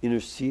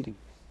interceding.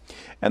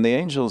 And the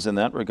angels in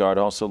that regard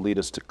also lead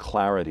us to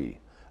clarity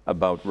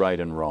about right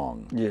and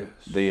wrong. Yes.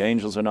 The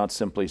angels are not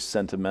simply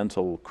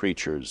sentimental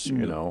creatures,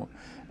 you know,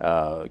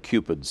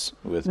 cupids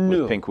with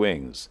pink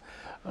wings.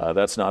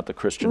 That's not the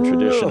Christian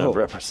tradition of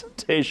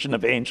representation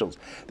of angels.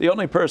 The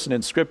only person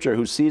in Scripture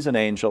who sees an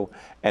angel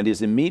and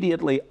is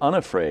immediately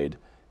unafraid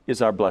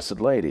is our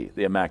Blessed Lady,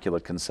 the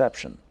Immaculate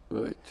Conception.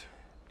 Right.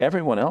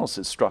 Everyone else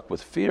is struck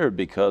with fear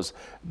because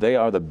they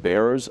are the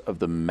bearers of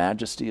the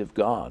majesty of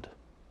God.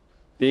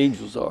 The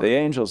angels are. The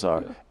angels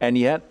are. Yeah. And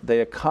yet they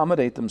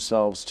accommodate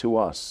themselves to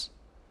us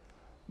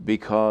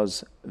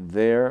because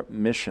their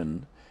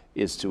mission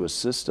is to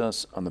assist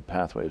us on the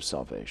pathway of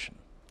salvation.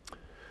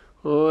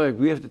 All right,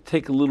 we have to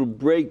take a little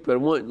break, but I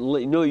want to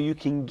let you know you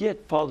can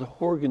get Father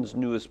Horgan's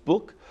newest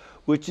book,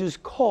 which is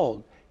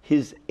called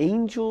His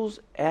Angels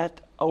at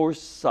Our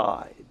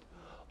Side,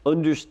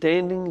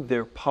 Understanding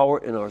Their Power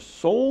in Our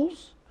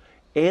Souls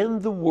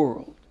and the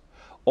World.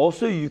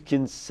 Also, you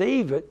can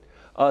save it,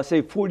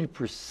 save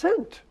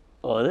 40%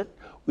 on it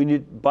when you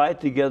buy it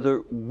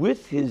together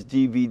with his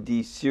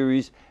DVD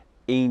series,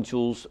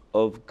 Angels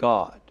of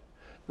God.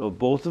 Now,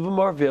 both of them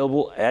are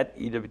available at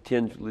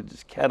EWTN's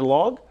Religious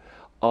Catalog.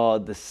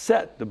 The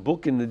set, the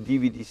book and the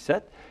DVD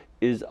set,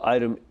 is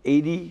item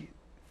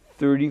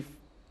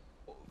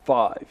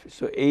 8035,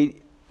 so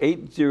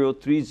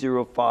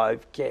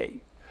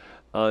 80305K.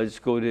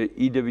 Just go to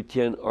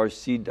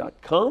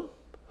EWTNRC.com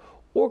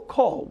or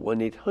call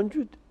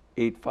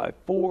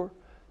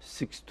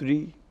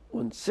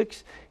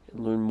 1-800-854-6316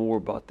 and learn more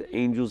about the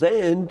angels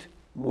and,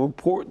 more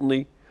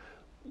importantly,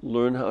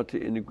 learn how to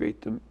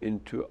integrate them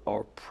into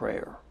our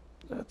prayer.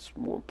 That's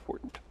more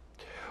important.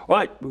 All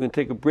right, we're going to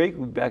take a break.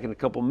 We'll be back in a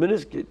couple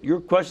minutes. Get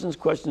your questions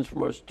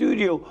from our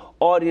studio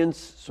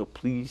audience, so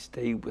please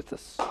stay with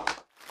us.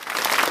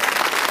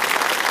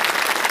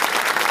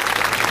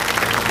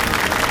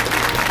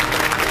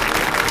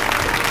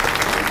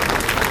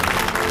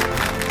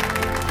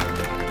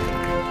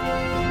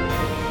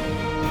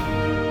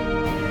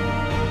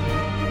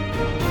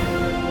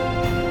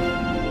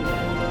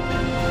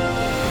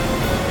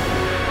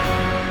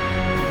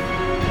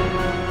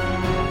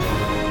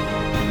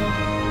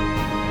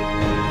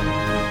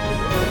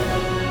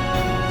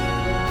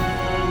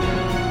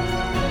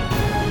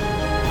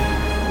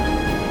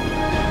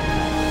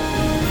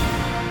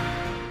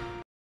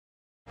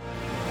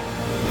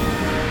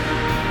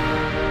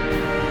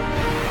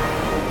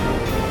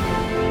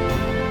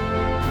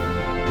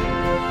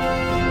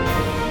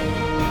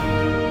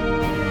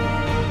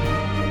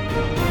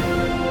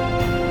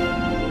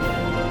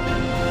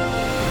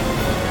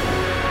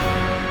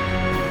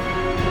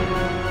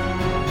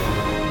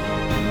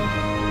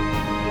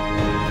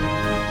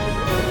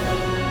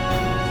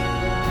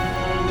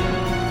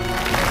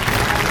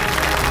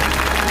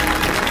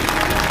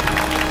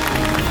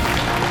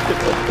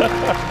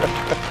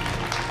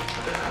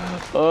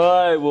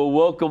 All right, well,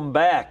 welcome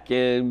back,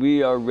 and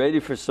we are ready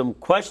for some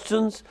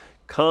questions,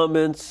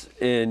 comments,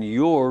 and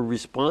your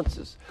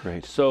responses.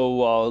 Great.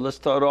 So let's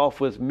start off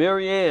with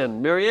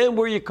Marianne. Marianne,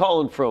 where are you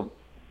calling from?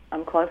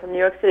 I'm calling from New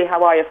York City.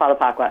 How are you, Father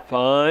Pacwa?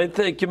 Fine,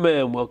 thank you,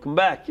 ma'am. Welcome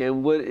back.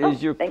 And what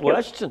is your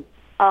question?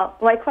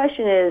 My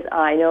question is,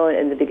 I know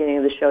in the beginning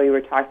of the show you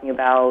were talking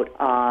about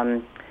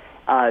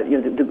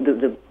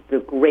the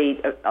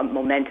great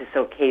momentous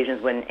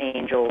occasions when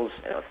angels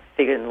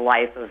figured in the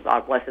life of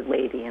our Blessed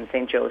Lady and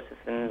St. Joseph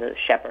and the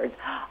shepherds.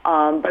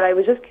 But I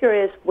was just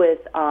curious with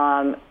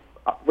us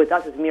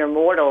as mere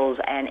mortals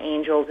and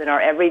angels in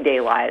our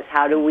everyday lives,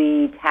 how do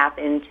we tap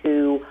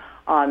into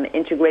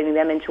integrating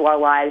them into our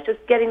lives,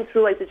 just getting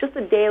through just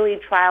the daily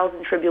trials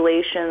and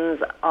tribulations,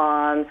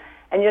 and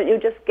you're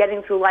just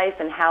getting through life,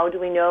 and how do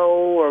we know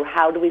or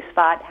how do we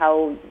spot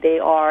how they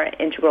are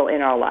integral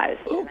in our lives?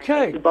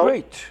 Okay,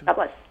 great. God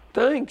bless.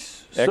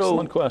 Thanks.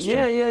 Excellent question.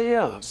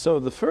 Yeah. So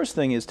the first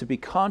thing is to be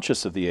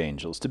conscious of the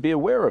angels, to be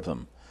aware of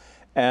them,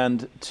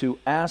 and to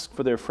ask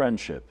for their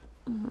friendship,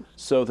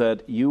 so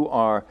that you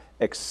are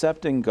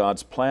accepting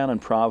God's plan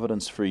and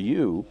providence for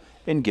you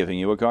in giving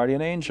you a guardian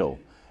angel.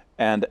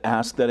 And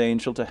ask that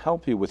angel to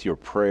help you with your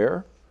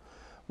prayer,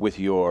 with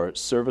your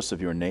service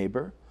of your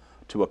neighbor,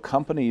 to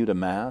accompany you to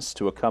Mass,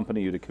 to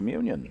accompany you to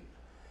communion.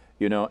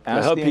 You know, ask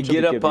to help the you angel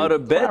get to up give out you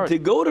of bed clarity.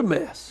 to go to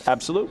Mass.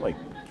 Absolutely.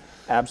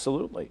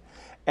 Absolutely.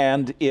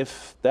 And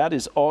if that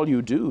is all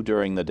you do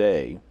during the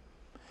day,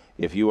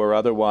 if you are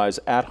otherwise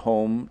at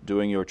home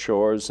doing your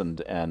chores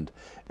and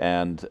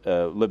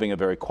living a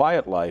very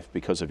quiet life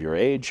because of your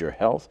age, your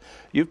health,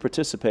 you've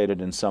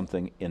participated in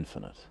something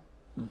infinite,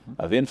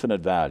 of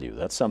infinite value.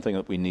 That's something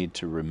that we need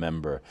to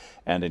remember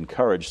and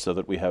encourage so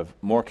that we have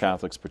more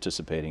Catholics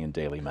participating in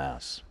daily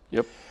Mass.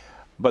 Yep.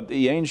 But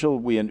the angel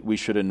we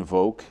should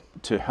invoke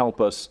to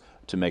help us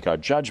to make our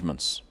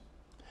judgments,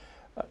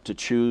 to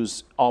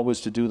choose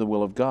always to do the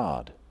will of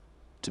God,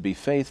 to be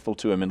faithful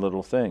to Him in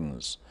little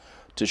things,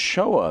 to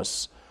show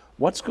us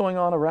what's going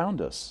on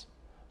around us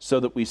so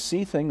that we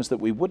see things that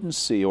we wouldn't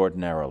see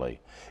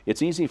ordinarily.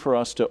 It's easy for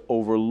us to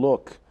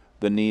overlook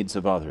the needs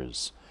of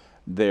others,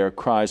 their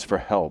cries for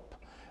help,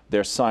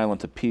 their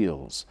silent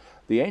appeals.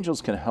 The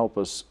angels can help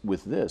us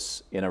with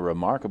this in a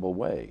remarkable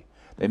way.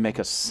 They make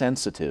us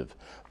sensitive,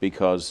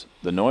 because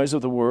the noise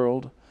of the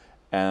world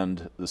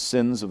and the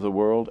sins of the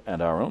world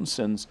and our own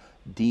sins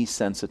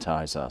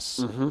desensitize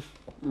us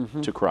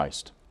to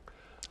Christ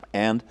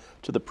and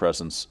to the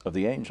presence of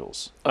the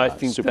angels, I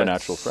think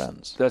supernatural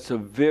friends. That's a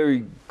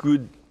very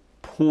good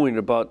point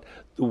about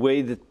the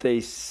way that they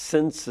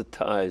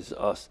sensitize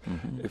us.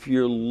 If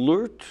you're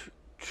alert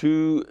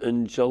to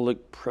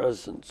angelic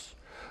presence,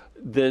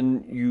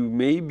 then you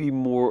may be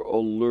more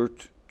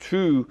alert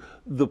to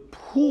the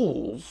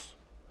pulls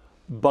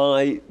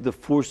by the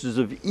forces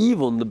of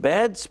evil and the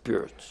bad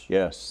spirits.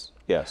 Yes,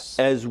 yes.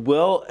 As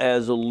well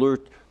as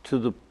alert to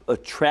the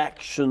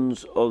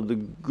attractions of the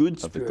good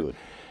spirit. Good.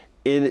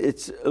 And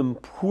it's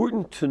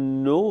important to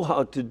know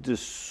how to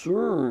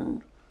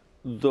discern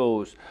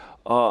those.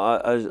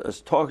 I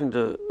was talking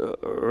to,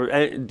 or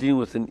dealing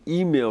with an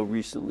email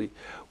recently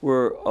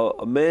where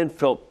a man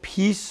felt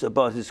peace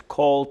about his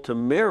call to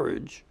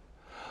marriage,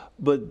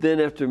 but then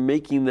after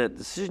making that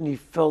decision, he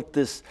felt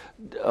this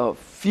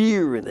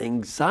fear and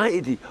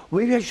anxiety.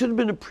 Maybe I should have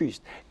been a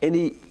priest. And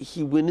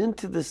he went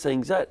into this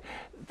anxiety.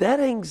 That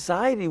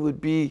anxiety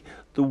would be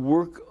the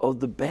work of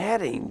the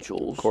bad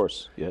angels. Of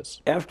course,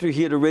 yes. After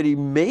he had already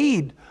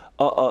made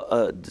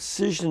a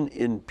decision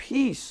in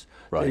peace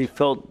that he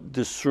felt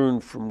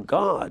discerned from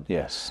God.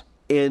 Yes.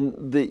 And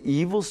the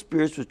evil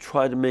spirits would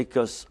try to make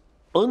us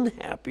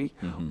unhappy,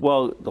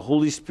 while the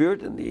Holy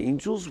Spirit and the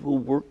angels will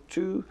work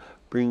to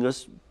bring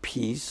us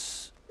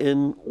peace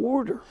and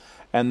order.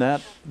 And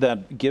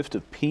that gift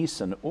of peace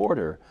and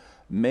order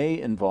may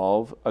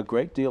involve a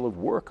great deal of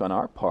work on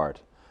our part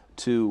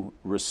to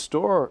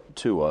restore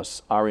to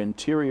us our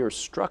interior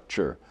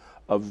structure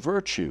of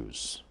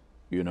virtues.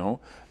 You know,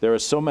 there are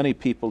so many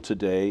people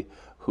today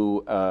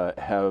who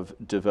have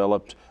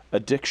developed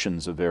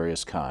addictions of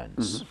various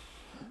kinds,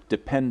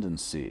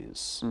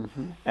 dependencies.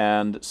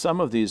 And some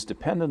of these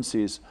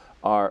dependencies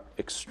are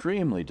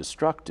extremely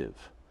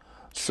destructive.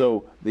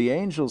 So the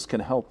angels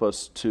can help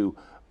us to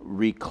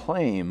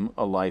reclaim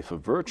a life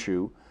of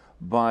virtue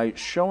by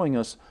showing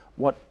us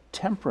what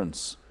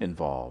temperance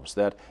involves,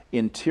 that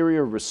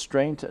interior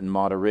restraint and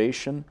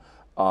moderation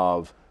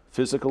of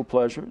physical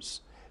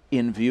pleasures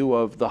in view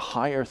of the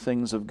higher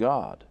things of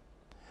God.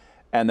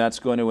 And that's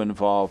going to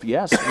involve,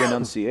 yes,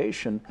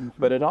 renunciation,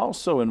 but it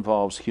also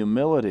involves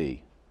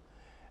humility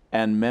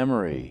and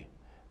memory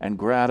and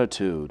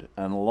gratitude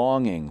and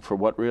longing for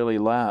what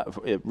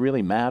it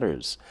really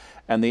matters.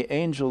 And the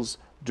angels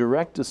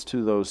direct us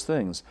to those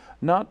things,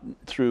 not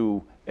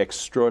through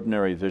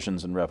extraordinary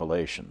visions and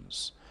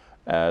revelations,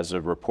 as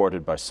are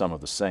reported by some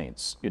of the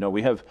saints. You know,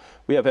 we have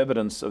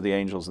evidence of the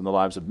angels in the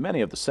lives of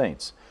many of the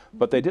saints,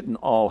 but they didn't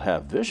all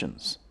have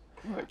visions.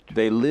 Right.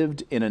 They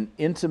lived in an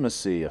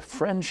intimacy, a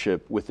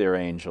friendship with their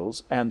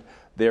angels, and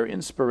their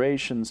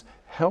inspirations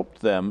helped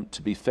them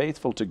to be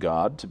faithful to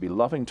God, to be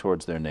loving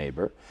towards their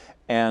neighbor,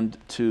 and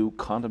to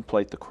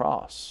contemplate the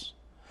cross,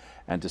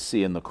 and to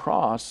see in the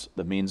cross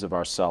the means of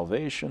our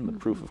salvation, the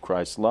proof of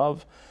Christ's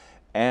love,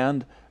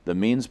 and the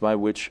means by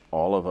which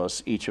all of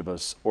us, each of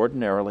us,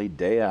 ordinarily,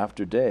 day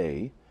after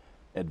day,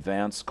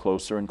 advance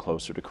closer and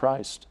closer to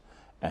Christ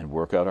and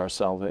work out our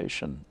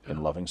salvation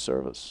in loving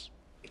service.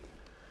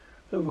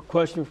 I have a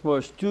question from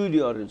our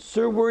studio audience.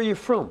 Sir, where are you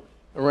from?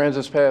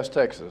 Aransas Pass,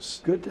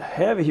 Texas. Good to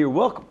have you here.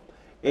 Welcome.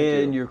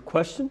 And your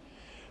question?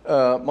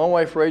 My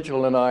wife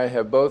Rachel and I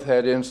have both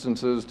had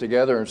instances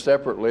together and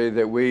separately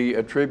that we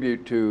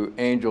attribute to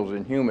angels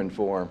in human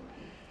form.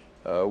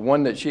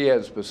 One that she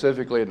had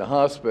specifically in the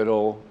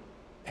hospital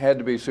had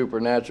to be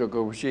supernatural,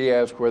 because she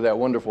asked where that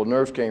wonderful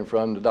nurse came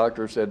from. The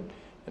doctor said,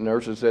 and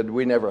nurses said,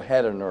 we never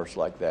had a nurse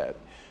like that.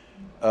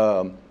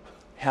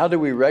 How do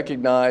we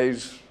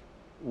recognize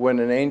when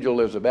an angel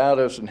is about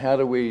us, and how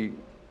do we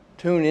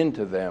tune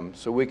into them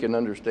so we can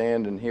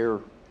understand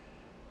and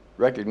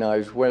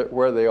recognize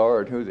where they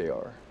are and who they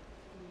are?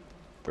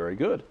 Very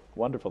good.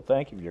 Wonderful.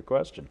 Thank you for your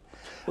question.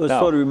 Well, it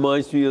sort of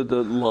reminds me of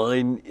the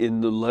line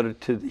in the letter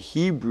to the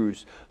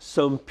Hebrews.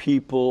 Some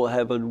people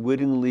have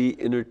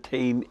unwittingly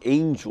entertained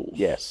angels.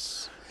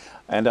 Yes.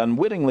 And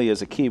unwittingly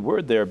is a key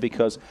word there,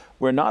 because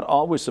we're not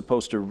always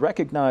supposed to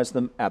recognize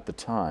them at the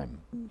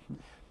time,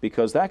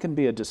 because that can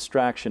be a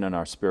distraction in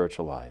our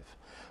spiritual life.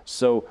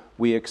 So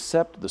we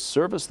accept the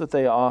service that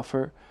they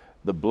offer,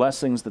 the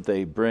blessings that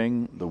they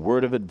bring, the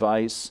word of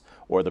advice,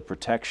 or the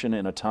protection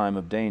in a time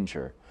of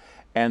danger.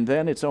 And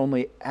then it's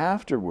only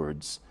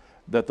afterwards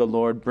that the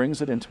Lord brings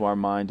it into our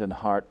mind and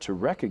heart to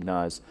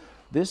recognize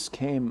this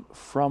came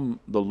from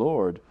the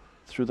Lord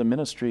through the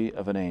ministry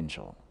of an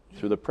angel,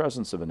 through the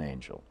presence of an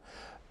angel.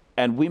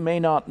 And we may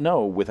not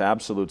know with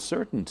absolute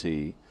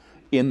certainty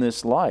in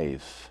this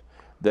life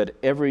that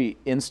every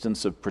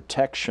instance of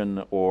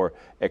protection or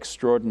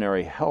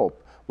extraordinary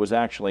help was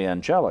actually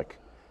angelic,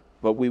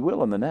 but we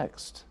will in the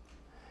next.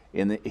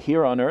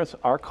 Here on earth,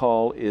 our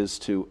call is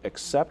to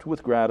accept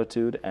with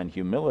gratitude and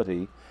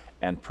humility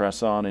and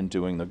press on in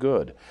doing the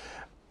good.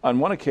 On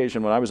one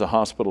occasion, when I was a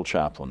hospital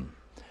chaplain,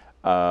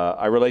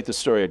 I relate this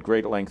story at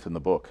great length in the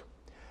book.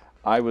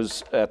 I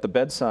was at the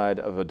bedside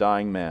of a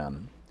dying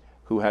man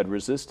who had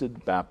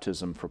resisted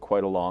baptism for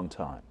quite a long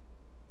time.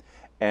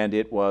 and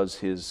it was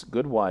his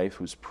good wife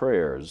whose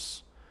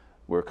prayers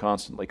were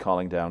constantly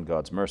calling down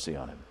God's mercy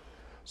on him.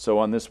 So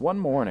on this one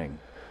morning,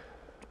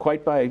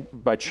 quite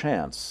by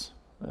chance,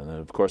 and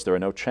of course there are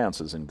no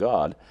chances in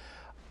God,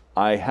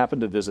 I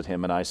happened to visit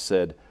him and I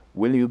said,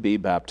 "Will you be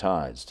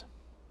baptized?"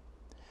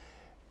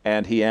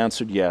 And he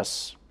answered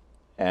yes,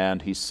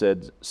 and he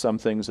said some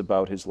things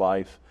about his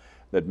life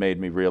that made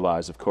me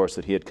realize, of course,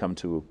 that he had come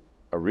to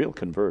a real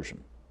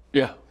conversion.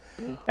 Yeah.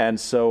 And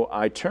so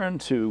I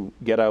turned to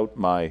get out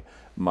my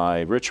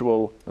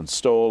ritual and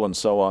stole and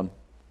so on,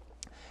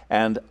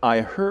 and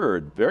I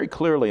heard very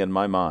clearly in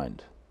my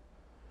mind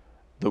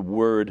the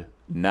word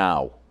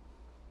 "now."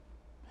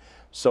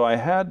 So I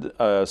had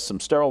some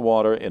sterile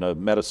water in a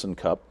medicine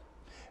cup,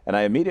 and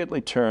I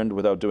immediately turned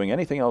without doing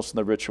anything else in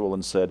the ritual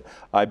and said,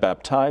 "I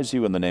baptize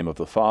you in the name of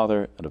the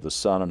Father and of the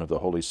Son and of the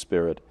Holy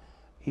Spirit."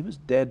 He was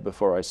dead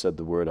before I said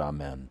the word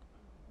 "Amen."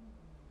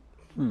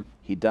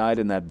 He died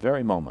in that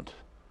very moment.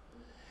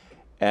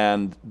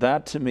 And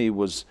that to me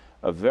was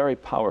a very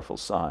powerful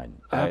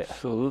sign.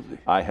 Absolutely.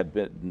 I had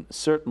been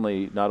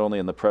certainly not only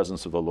in the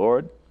presence of the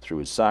Lord through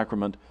his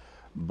sacrament,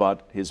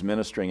 but his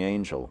ministering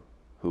angel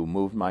who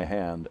moved my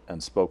hand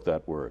and spoke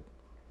that word.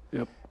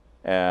 Yep.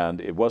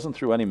 And it wasn't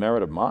through any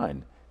merit of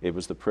mine. It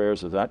was the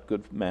prayers of that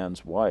good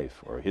man's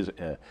wife, or his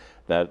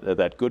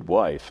that good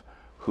wife,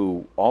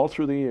 who all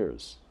through the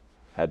years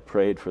had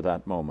prayed for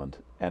that moment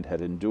and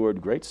had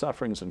endured great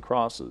sufferings and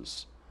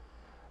crosses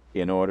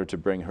in order to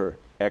bring her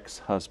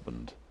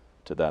ex-husband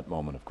to that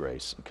moment of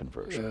grace and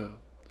conversion.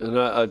 Yeah.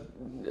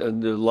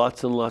 And there are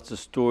lots and lots of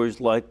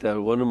stories like that.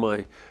 One of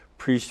my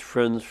priest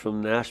friends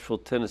from Nashville,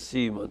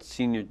 Tennessee,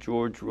 Monsignor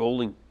George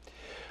Rowling,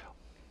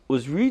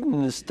 was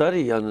reading the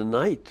study on the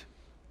night.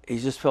 He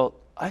just felt,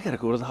 I got to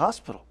go to the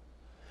hospital.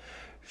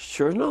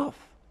 Sure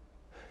enough,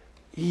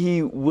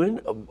 he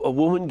went, a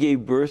woman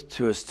gave birth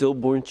to a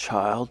stillborn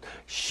child.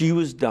 She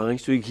was dying,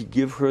 so he could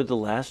give her the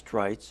last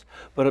rites.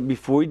 But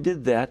before he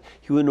did that,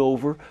 he went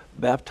over,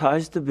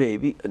 baptized the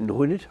baby,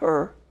 anointed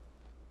her.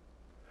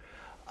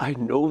 I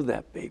know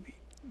that baby.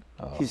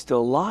 Oh. He's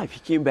still alive.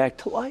 He came back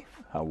to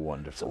life. How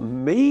wonderful. It's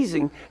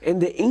amazing.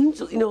 And the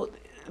angel,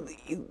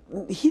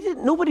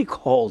 nobody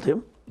called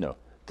him. No.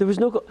 There was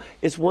no,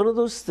 it's one of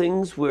those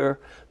things where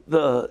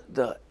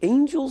the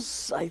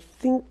angels, I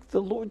think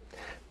the Lord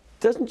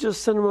doesn't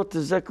just send them out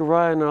to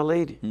Zechariah and Our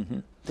Lady. Mm-hmm.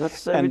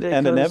 That's everyday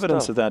and kind an of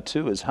evidence stuff. of that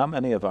too is how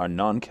many of our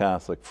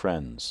non-Catholic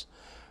friends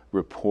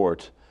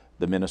report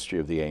the ministry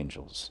of the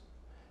angels.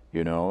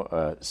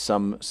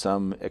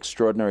 Some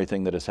extraordinary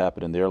thing that has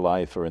happened in their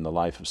life or in the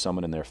life of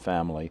someone in their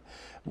family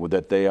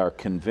that they are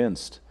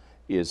convinced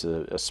is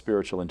a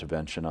spiritual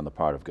intervention on the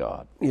part of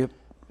God. Yep.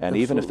 And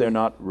absolutely. Even if they're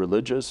not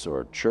religious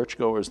or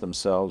churchgoers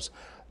themselves,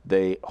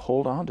 they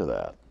hold on to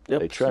that. Yep,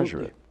 they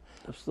treasure it.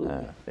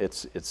 Absolutely.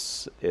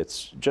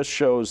 It's just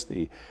shows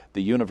the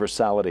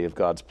universality of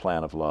God's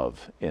plan of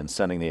love in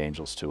sending the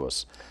angels to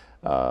us,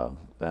 and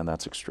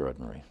that's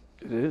extraordinary.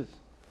 It is.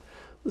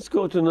 Let's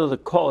go to another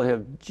call. I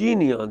have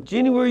Jeannie on.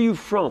 Jeannie, where are you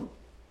from?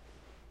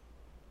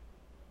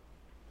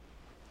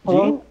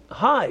 Hello? Jean?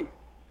 Hi.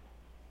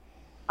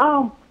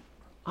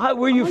 Hi,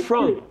 where are you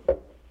from?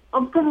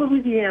 I'm from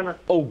Louisiana.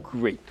 Oh,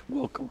 great.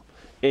 Welcome.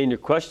 And your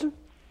question?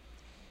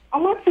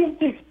 I'd like him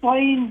to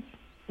explain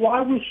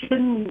why we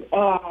shouldn't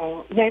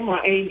name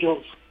our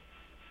angels.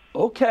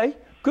 Okay,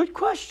 good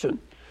question.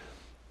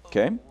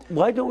 Okay.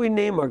 Why don't we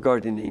name our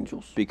guardian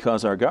angels?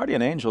 Because our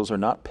guardian angels are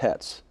not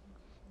pets.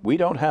 We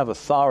don't have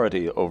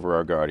authority over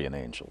our guardian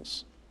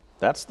angels.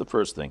 That's the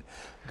first thing.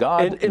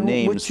 God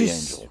names the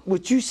angel.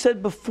 What you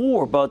said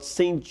before about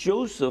St.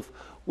 Joseph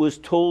was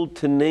told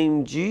to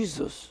name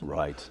Jesus.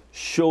 Right.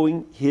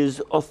 Showing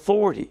his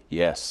authority.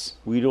 Yes.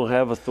 We don't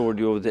have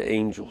authority over the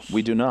angels.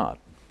 We do not.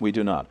 We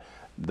do not.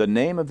 The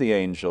name of the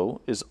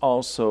angel is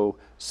also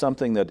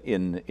something that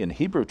in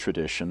Hebrew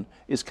tradition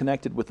is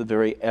connected with the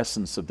very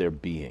essence of their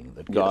being,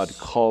 that God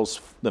calls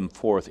them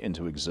forth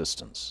into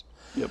existence.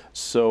 Yep.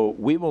 So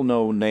we will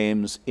know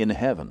names in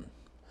heaven,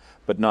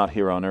 but not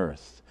here on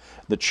earth.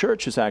 The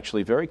church is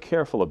actually very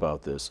careful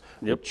about this.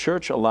 Yep. The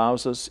church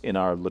allows us in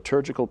our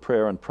liturgical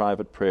prayer and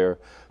private prayer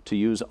to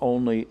use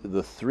only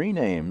the three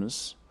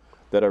names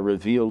that are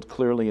revealed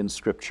clearly in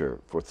Scripture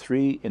for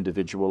three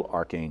individual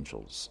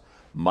archangels: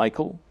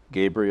 Michael,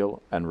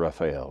 Gabriel, and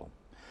Raphael.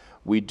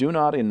 We do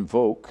not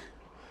invoke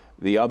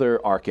the other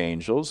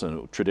archangels,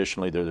 and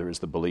traditionally there is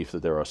the belief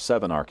that there are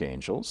 7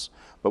 archangels,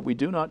 but we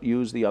do not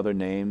use the other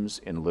names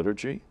in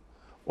liturgy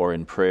or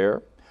in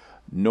prayer,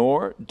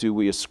 nor do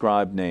we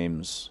ascribe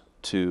names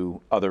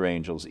to other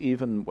angels,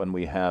 even when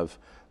we have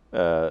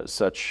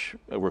such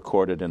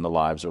recorded in the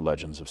lives or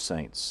legends of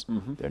saints.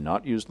 Mm-hmm. They're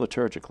not used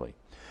liturgically.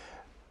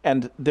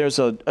 And there's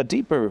a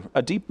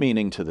deep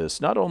meaning to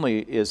this. Not only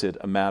is it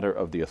a matter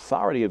of the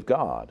authority of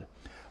God,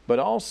 but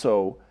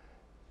also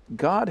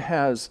God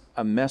has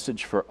a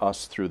message for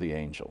us through the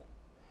angel.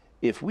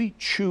 If we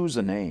choose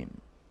a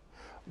name,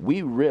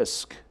 we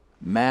risk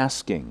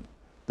masking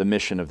the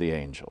mission of the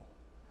angel.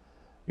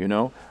 You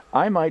know,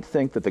 I might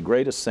think that the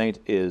greatest saint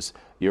is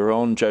your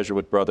own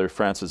Jesuit brother,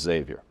 Francis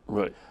Xavier.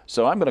 Right.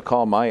 So I'm going to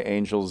call my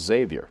angel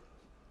Xavier.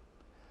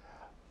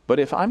 But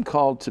if I'm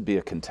called to be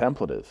a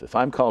contemplative, if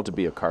I'm called to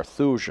be a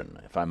Carthusian,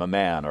 if I'm a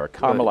man or a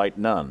Carmelite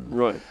nun,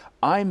 Right.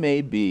 I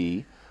may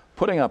be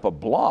putting up a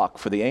block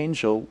for the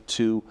angel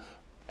to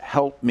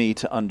help me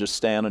to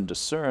understand and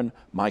discern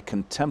my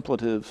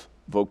contemplative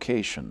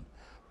vocation,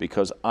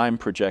 because I'm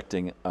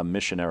projecting a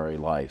missionary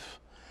life.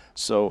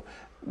 So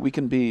we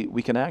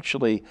can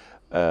actually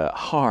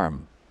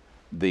harm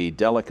the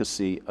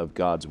delicacy of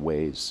God's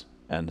ways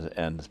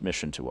and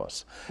mission to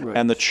us. Right.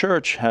 And the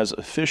church has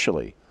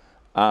officially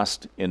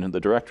asked in the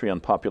Directory on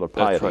Popular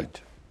Piety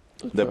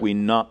that we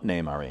not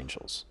name our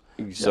angels.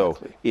 Exactly. So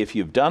if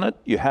you've done it,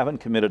 you haven't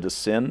committed a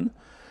sin,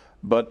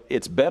 but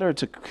it's better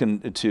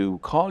to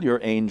call your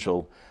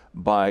angel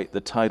by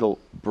the title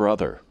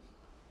brother,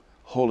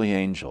 holy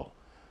angel,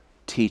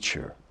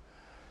 teacher,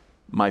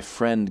 my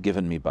friend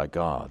given me by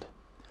God,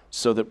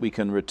 so that we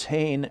can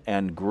retain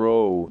and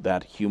grow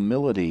that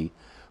humility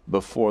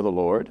before the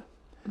Lord,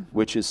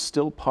 which is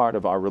still part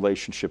of our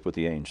relationship with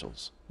the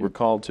angels. We're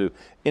called to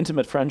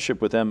intimate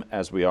friendship with them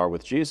as we are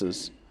with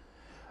Jesus,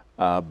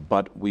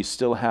 but we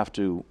still have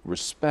to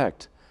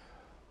respect,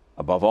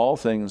 above all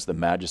things, the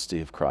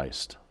majesty of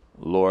Christ,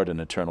 Lord and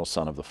eternal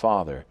Son of the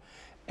Father,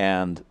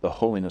 and the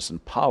holiness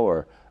and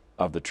power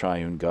of the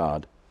triune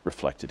God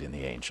reflected in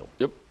the angel.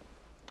 Yep.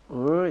 All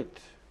right.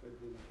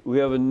 We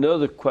have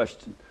another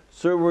question.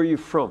 Sir, where are you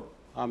from?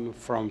 I'm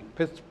from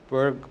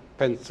Pittsburgh,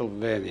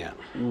 Pennsylvania.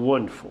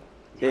 Wonderful.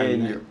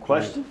 And your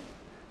question?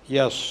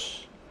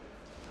 Yes,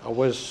 I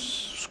was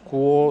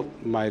schooled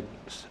in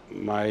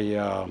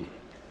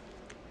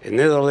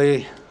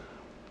Italy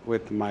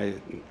with my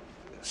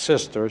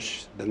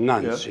sisters, the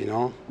nuns, Yeah. you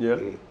know. Yeah.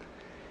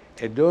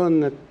 And during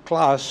the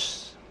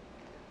class,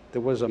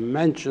 there was a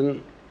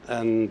mention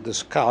and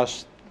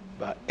discussed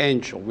about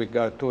angel. We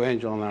got two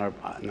angels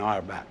on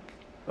our back.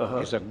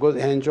 It's a good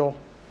angel,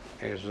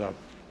 it's a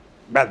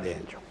bad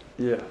angel.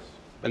 Yes.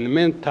 In the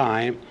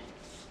meantime,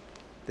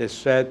 they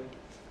said,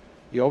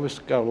 you always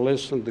got to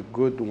listen to the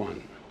good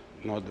one,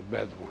 not the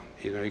bad one.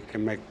 You know, you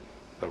can make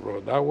the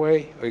road that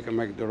way, or you can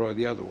make the road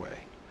the other way.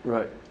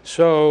 Right.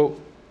 So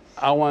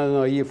I want to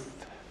know if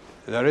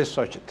there is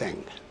such a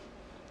thing,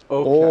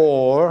 Okay.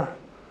 or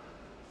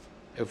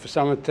if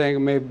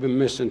something may be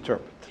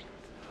misinterpreted.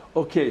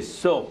 Okay,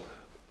 so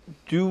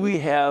do we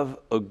have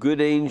a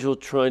good angel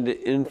trying to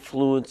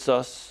influence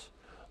us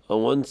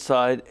on one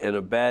side and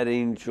a bad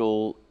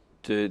angel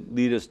to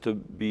lead us to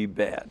be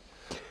bad?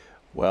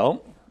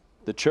 Well,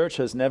 the church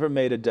has never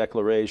made a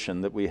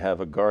declaration that we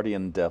have a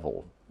guardian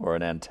devil or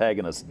an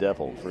antagonist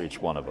devil for each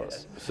one of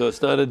us. So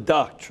it's not a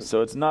doctrine.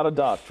 So it's not a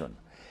doctrine.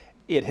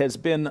 It has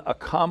been a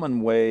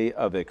common way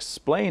of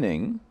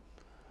explaining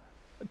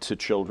to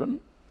children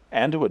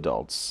and to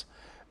adults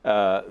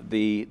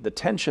the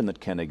tension that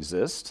can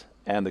exist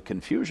and the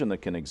confusion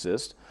that can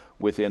exist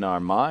within our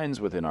minds,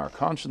 within our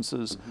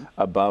consciences,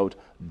 about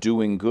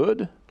doing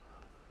good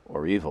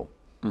or evil.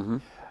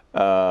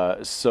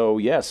 So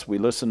yes,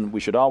 we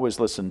should always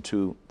listen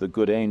to the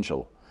good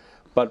angel,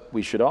 but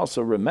we should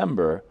also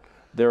remember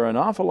there are an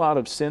awful lot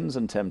of sins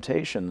and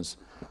temptations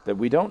that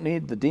we don't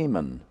need the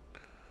demon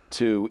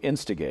to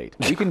instigate.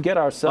 We can get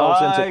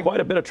ourselves into quite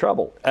a bit of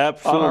trouble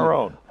Absolutely. on our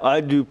own. I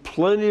do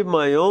plenty of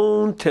my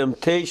own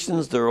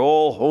temptations. They're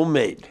all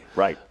homemade.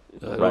 Right.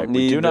 don't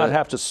We do need not that.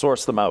 have to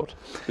source them out.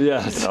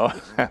 Yes. You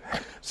know?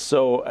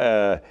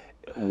 So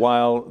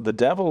while the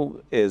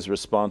devil is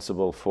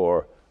responsible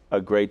for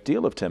a great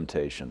deal of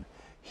temptation,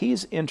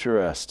 he's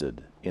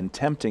interested in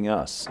tempting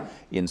us,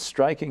 in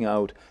striking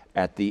out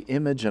at the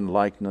image and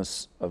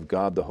likeness of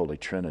God the Holy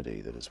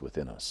Trinity that is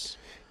within us.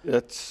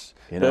 That's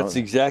You know?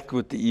 exactly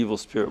what the evil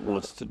spirit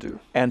wants to do.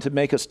 And to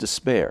make us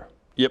despair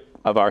Yep.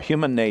 of our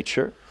human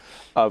nature,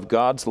 of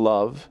God's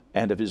love,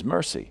 and of his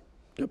mercy.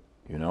 Yep.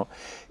 You know,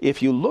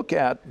 if you look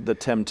at the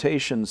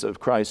temptations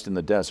of Christ in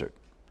the desert,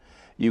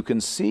 you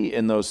can see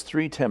in those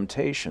three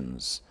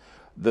temptations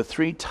the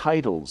three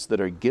titles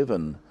that are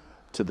given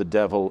to the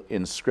devil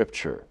in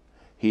Scripture.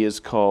 He is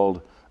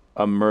called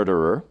a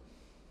murderer,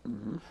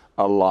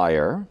 a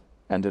liar,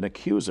 and an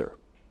accuser.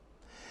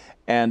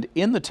 And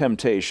in the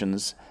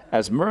temptations,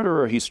 as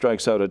murderer, he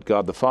strikes out at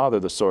God the Father,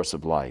 the source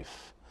of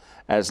life.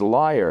 As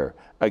liar,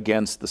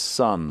 against the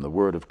Son, the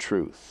word of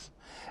truth.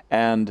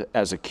 And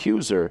as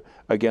accuser,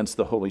 against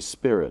the Holy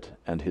Spirit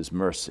and his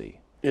mercy.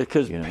 Yeah,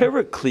 because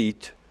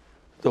paraclete,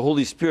 the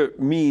Holy Spirit,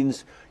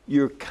 means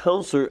your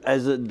counselor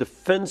as a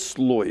defense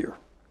lawyer.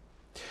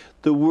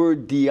 The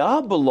word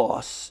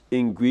diabolos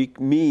in Greek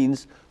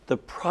means the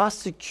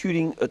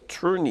prosecuting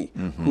attorney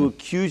who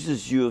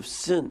accuses you of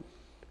sin.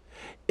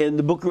 And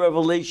the book of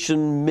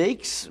Revelation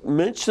makes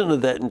mention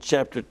of that in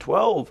chapter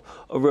 12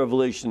 of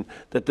Revelation,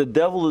 that the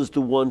devil is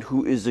the one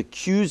who is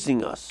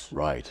accusing us.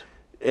 Right.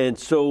 And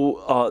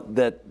so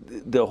that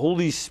the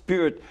Holy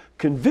Spirit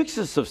convicts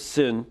us of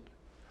sin,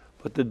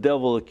 but the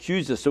devil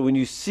accuses us. So when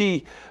you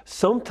see,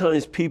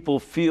 sometimes people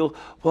feel,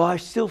 well,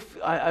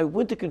 I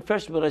went to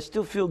confession, but I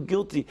still feel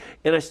guilty,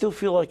 and I still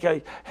feel like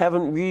I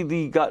haven't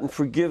really gotten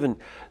forgiven.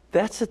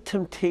 That's a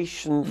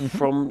temptation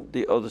from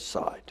the other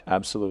side.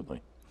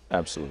 Absolutely.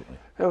 Absolutely.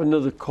 I have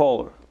another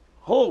caller.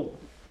 Hello.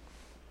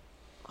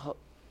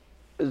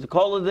 Is the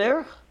caller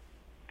there?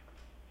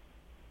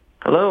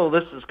 Hello,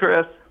 this is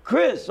Chris.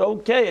 Chris,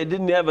 okay. I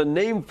didn't have a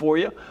name for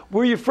you.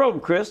 Where are you from,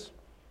 Chris?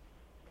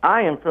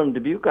 I am from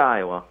Dubuque,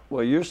 Iowa.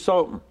 Well, you're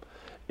something.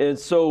 And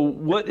so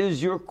what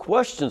is your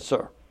question,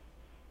 sir?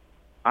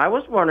 I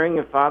was wondering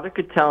if Father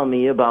could tell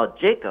me about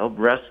Jacob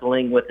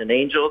wrestling with an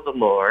angel of the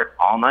Lord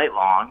all night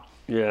long.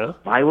 Yeah.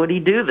 Why would he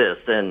do this,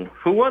 and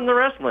who won the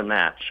wrestling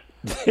match?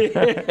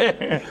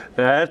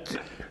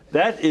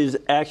 That is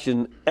actually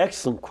an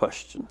excellent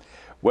question.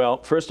 Well,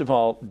 first of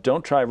all,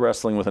 don't try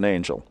wrestling with an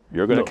angel.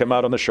 You're going to come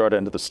out on the short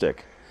end of the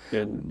stick.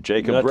 And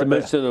Jacob, not to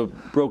mention a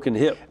broken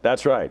hip.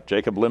 That's right.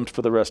 Jacob limped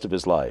for the rest of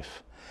his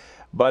life.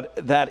 But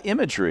that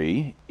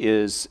imagery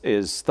is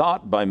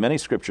thought by many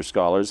scripture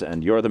scholars,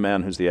 and you're the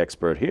man who's the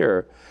expert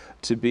here,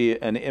 to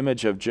be an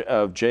image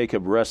of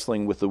Jacob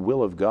wrestling with the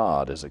will of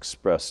God as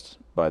expressed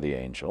by the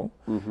angel,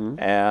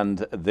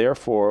 and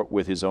therefore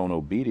with his own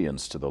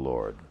obedience to the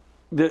Lord.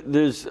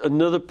 There's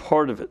another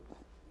part of it.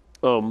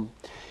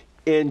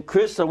 And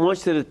Chris, I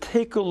want you to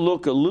take a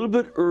look a little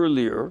bit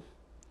earlier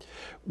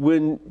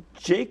when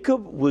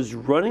Jacob was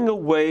running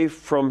away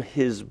from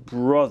his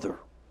brother.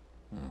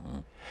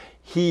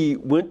 He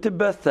went to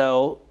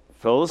Bethel,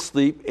 fell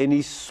asleep, and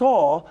he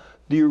saw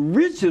the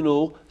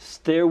original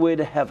stairway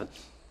to heaven,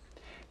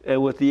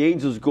 and with the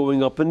angels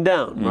going up and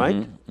down,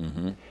 right?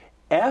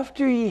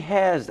 After he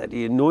has that,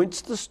 he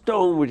anoints the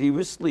stone where he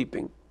was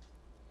sleeping,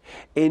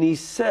 and he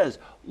says,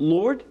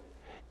 Lord,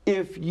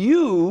 if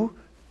you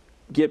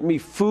get me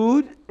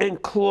food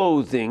and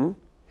clothing,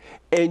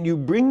 and you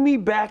bring me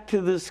back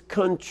to this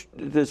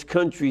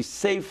country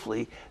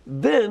safely,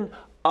 then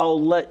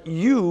I'll let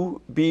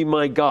you be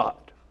my God.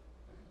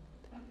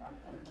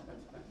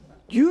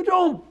 You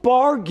don't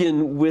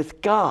bargain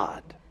with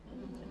God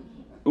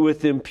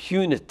with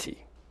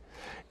impunity.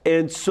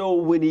 And so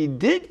when he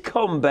did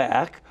come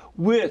back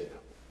with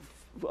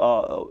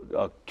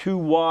 2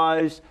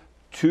 wives,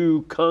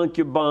 2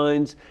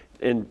 concubines,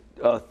 and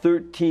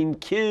 13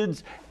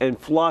 kids and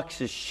flocks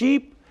of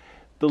sheep,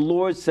 the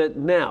Lord said,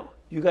 now,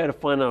 you got to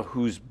find out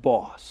who's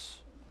boss.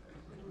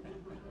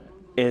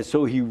 And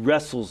so he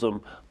wrestles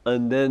them,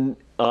 and then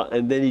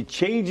he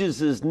changes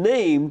his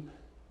name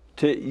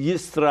to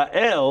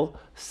Yisrael.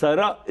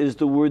 Sarah is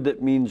the word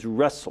that means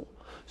wrestle.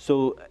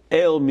 So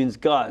El means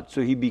God.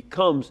 So he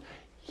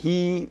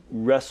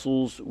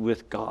wrestles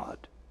with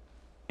God.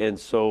 And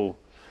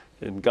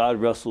God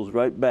wrestles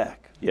right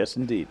back. Yes,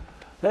 indeed.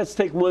 Let's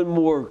take one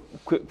more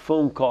quick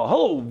phone call.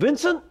 Hello,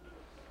 Vincent?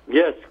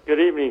 Yes, good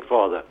evening,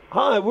 Father.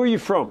 Hi, where are you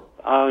from?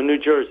 New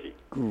Jersey.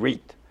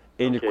 Great.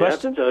 And your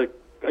question? I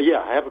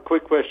have a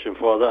quick question,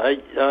 Father.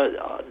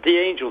 The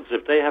angels,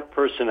 if they have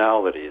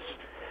personalities,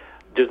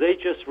 do they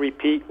just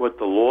repeat what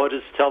the Lord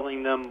is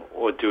telling them,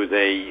 or do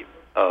they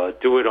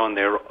do it on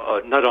their,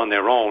 not on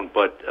their own,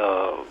 but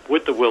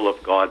with the will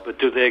of God, but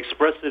do they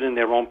express it in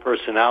their own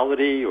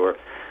personality, or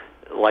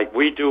like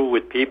we do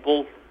with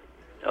people?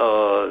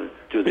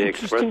 Do they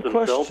express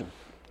themselves?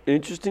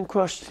 Interesting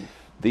question.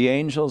 The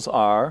angels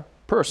are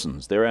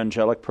persons. They're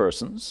angelic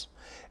persons.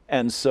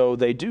 And so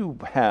they do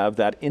have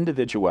that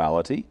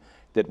individuality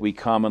that we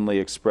commonly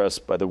express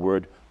by the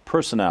word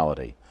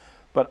personality.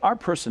 But our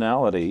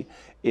personality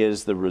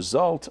is the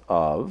result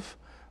of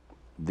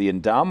the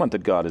endowment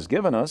that God has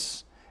given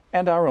us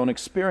and our own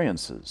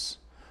experiences.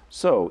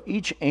 So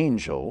each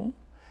angel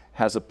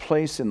has a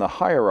place in the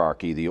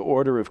hierarchy, the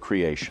order of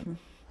creation.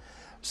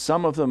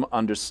 Some of them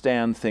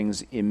understand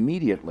things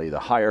immediately, the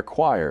higher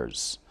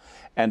choirs,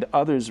 and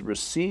others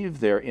receive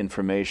their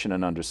information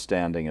and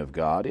understanding of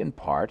God in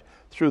part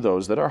through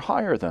those that are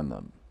higher than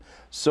them.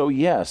 So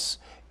yes,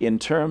 in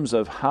terms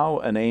of how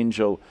an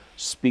angel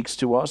speaks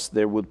to us,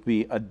 there would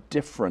be a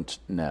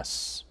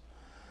differentness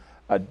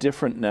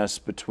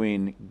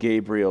between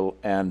Gabriel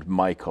and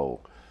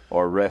Michael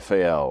or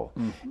Raphael.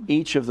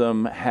 Each of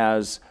them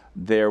has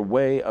their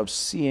way of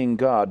seeing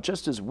God,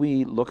 just as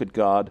we look at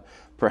God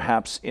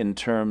perhaps in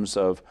terms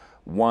of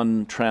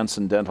one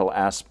transcendental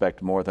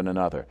aspect more than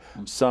another.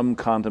 Some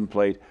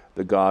contemplate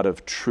the God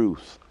of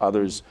truth,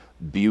 others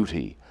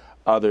beauty,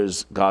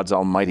 others God's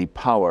almighty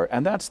power,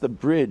 and that's the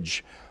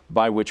bridge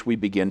by which we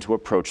begin to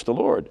approach the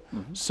Lord.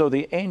 So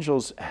the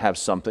angels have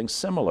something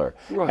similar,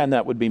 and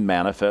that would be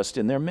manifest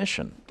in their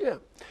mission. Yeah.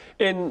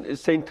 And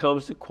St.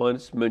 Thomas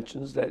Aquinas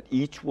mentions that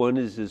each one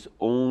is his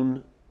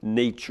own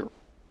nature.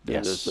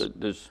 Yes.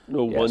 There's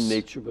no one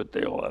nature, but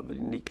they all have a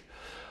unique.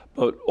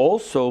 But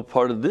also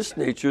part of this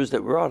nature is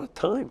that we're out of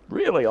time.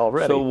 Really,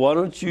 already? So why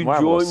don't you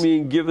join me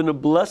in giving a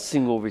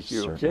blessing over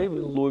here, okay? May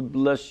the Lord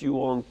bless you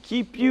all and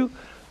keep you,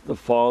 the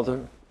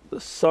Father, the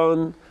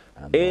Son,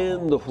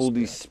 and the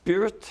Holy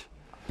Spirit.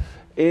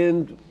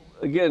 And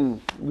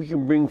again, we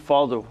can bring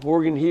Father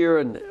Horgan here,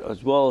 and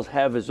as well as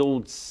have his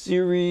old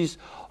series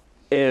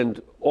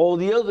and all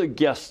the other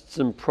guests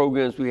and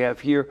programs we have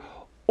here,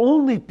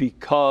 only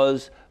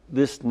because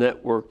this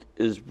network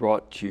is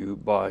brought to you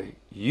by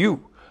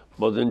you.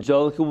 Mother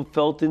Angelica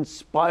felt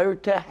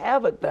inspired to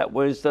have it that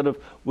way instead of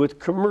with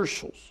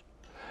commercials.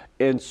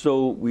 And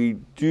so we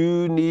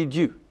do need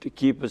you to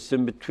keep us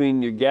in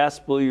between your gas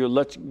bill, your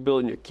electric bill,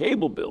 and your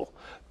cable bill,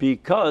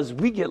 because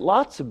we get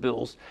lots of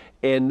bills,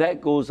 and that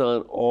goes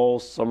on all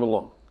summer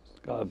long.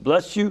 God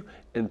bless you,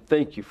 and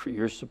thank you for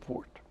your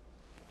support.